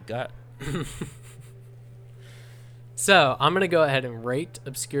busted my gut. So I'm going to go ahead and rate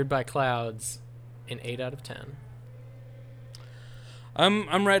Obscured by Clouds an 8 out of 10.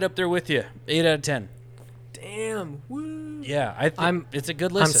 I'm right up there with you. 8 out of 10. Damn. Woo. Yeah, I think it's a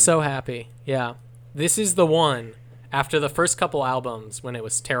good listen. I'm so happy. Yeah. This is the one after the first couple albums when it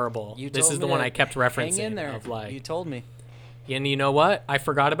was terrible. This is the one I kept referencing. Hang in there. Of like, you told me. And you know what? I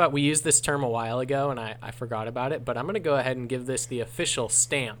forgot about, we used this term a while ago and I forgot about it, but I'm going to go ahead and give this the official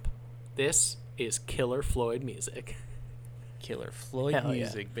stamp. This is Killer Floyd music. Killer Floyd Hell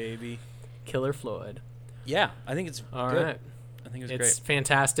music, baby. Killer Floyd. Yeah, I think it's All good. right. I think it's It's great.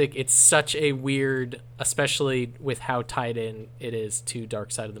 fantastic. It's such a weird, especially with how tied in it is to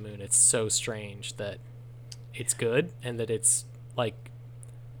Dark Side of the Moon. It's so strange that it's good and that it's like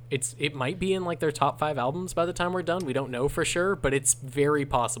it might be in like their top 5 albums by the time we're done. We don't know for sure, but it's very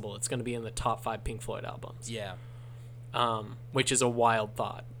possible it's going to be in the top 5 Pink Floyd albums. Yeah. Which is a wild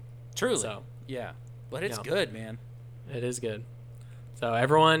thought. Truly. So, yeah. But it's yeah. good, man. It is good. So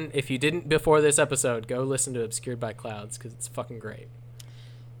everyone, if you didn't before this episode, go listen to Obscured by Clouds because it's fucking great.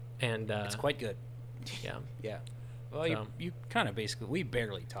 And It's quite good. yeah. Yeah. Well, So. you kind of basically, we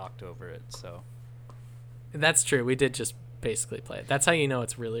barely talked over it, so. That's true. We did just basically play it. That's how you know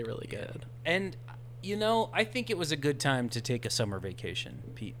it's really, really good. And, you know, I think it was a good time to take a summer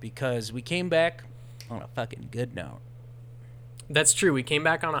vacation, Pete, because we came back on a fucking good note. That's true. We came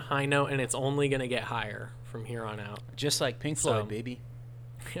back on a high note, and it's only going to get higher from here on out. Just like Pink Floyd, baby.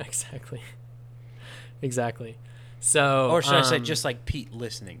 Yeah, exactly. Exactly. So, Or should I say just like Pete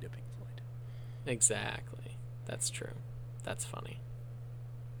listening to Pink Floyd? Exactly. That's true. That's funny.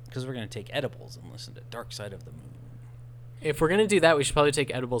 Because we're going to take edibles and listen to Dark Side of the Moon. If we're going to do that, we should probably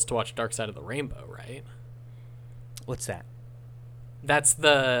take edibles to watch Dark Side of the Rainbow, right? What's that? That's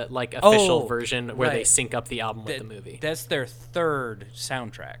the like official Oh, version where they right. sync up the album with the movie. That's their third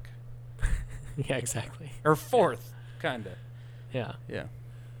soundtrack. Yeah, exactly. Or fourth, kind of. Yeah. Yeah.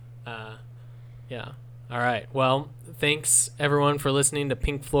 Yeah. All right. Well, thanks everyone for listening to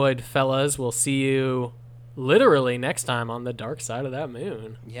Pink Floyd Fellas. We'll see you literally next time on the Dark Side of that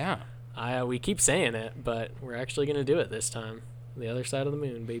moon. Yeah. We keep saying it, but we're actually going to do it this time. The other side of the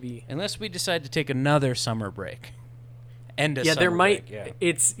moon, baby. Unless we decide to take another summer break. End of Yeah, summer there might.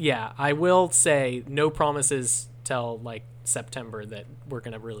 break, yeah. I will say no promises till like September that we're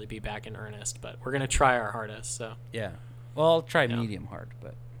going to really be back in earnest, but we're going to try our hardest. So Yeah. Well, I'll try Yeah. medium hard,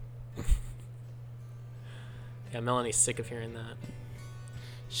 but yeah, Melanie's sick of hearing that.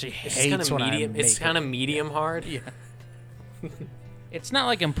 she It's hates kind of when medium. I It's make kind it. of medium hard. Yeah. It's not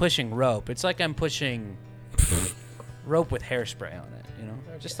like I'm pushing rope. It's like I'm pushing rope with hairspray on it, you know?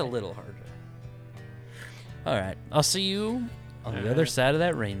 Just a little harder. All right. I'll see you on the other side of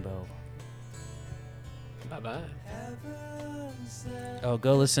that rainbow. Bye bye. Oh,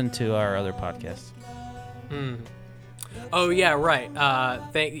 go listen to our other podcast. Oh yeah, right.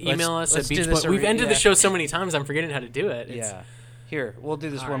 Email us at let's do this Beach. We've ended the yeah. show so many times. I'm forgetting how to do it. It's- Yeah. Here, we'll do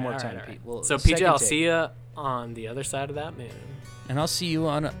this all one right, more all time, right, all Pete. right. We'll, So PJ, second I'll take. see you on the other side of that moon. And I'll see you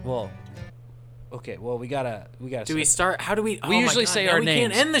on okay, well, we gotta Do we start? How do we? We usually say our we names.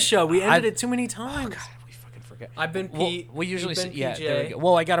 We can't end the show. We ended it too many times. Oh, God, we fucking forget. I've been Pete. We usually you've say, been yeah, PJ. there we go.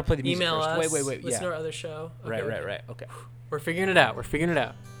 Well, I gotta play the music Email first. us. Wait, Listen yeah. to our other show. Okay, Right. Okay. We're figuring it out. We're figuring it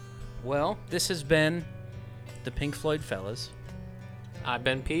out. Well, this has been the Pink Floyd Fellas, I've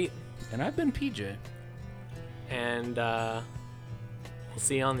been Pete, and I've been PJ. and we'll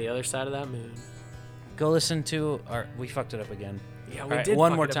see you on the other side of that moon. Go listen to our. We fucked it up again. Yeah, we All right, did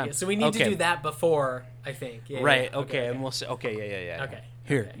one fuck more it up time. again. So we need to Okay. do that before, I think. Yeah, Right. yeah. Okay. And we'll say. Okay. Yeah. Okay.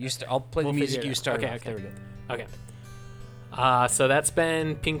 Here, okay, you okay. I'll play We'll the music. figure it You out. start. Okay. Off. There we go. Okay. So that's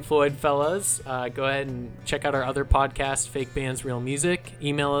been Pink Floyd Fellas. Go ahead and check out our other podcast, Fake Bands, Real Music.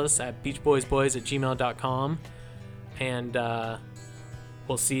 Email us at beachboysboys@gmail.com. And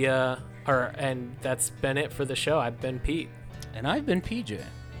we'll see ya. And that's been it for the show. I've been Pete. And I've been PJ.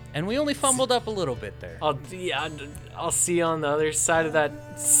 And we only fumbled up a little bit there. I'll see you on the other side of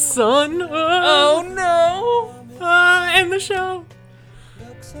that sun. Oh no! End the show.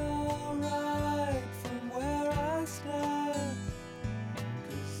 Looks alright from where I stand,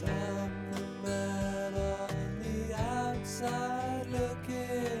 'cause I'm the man on the outside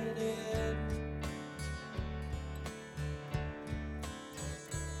looking in.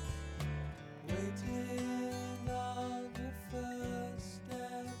 Waiting on the first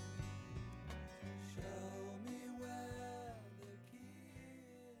step, show me where the key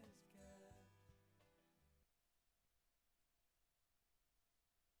is kept.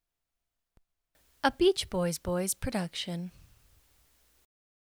 A Beach Boys production.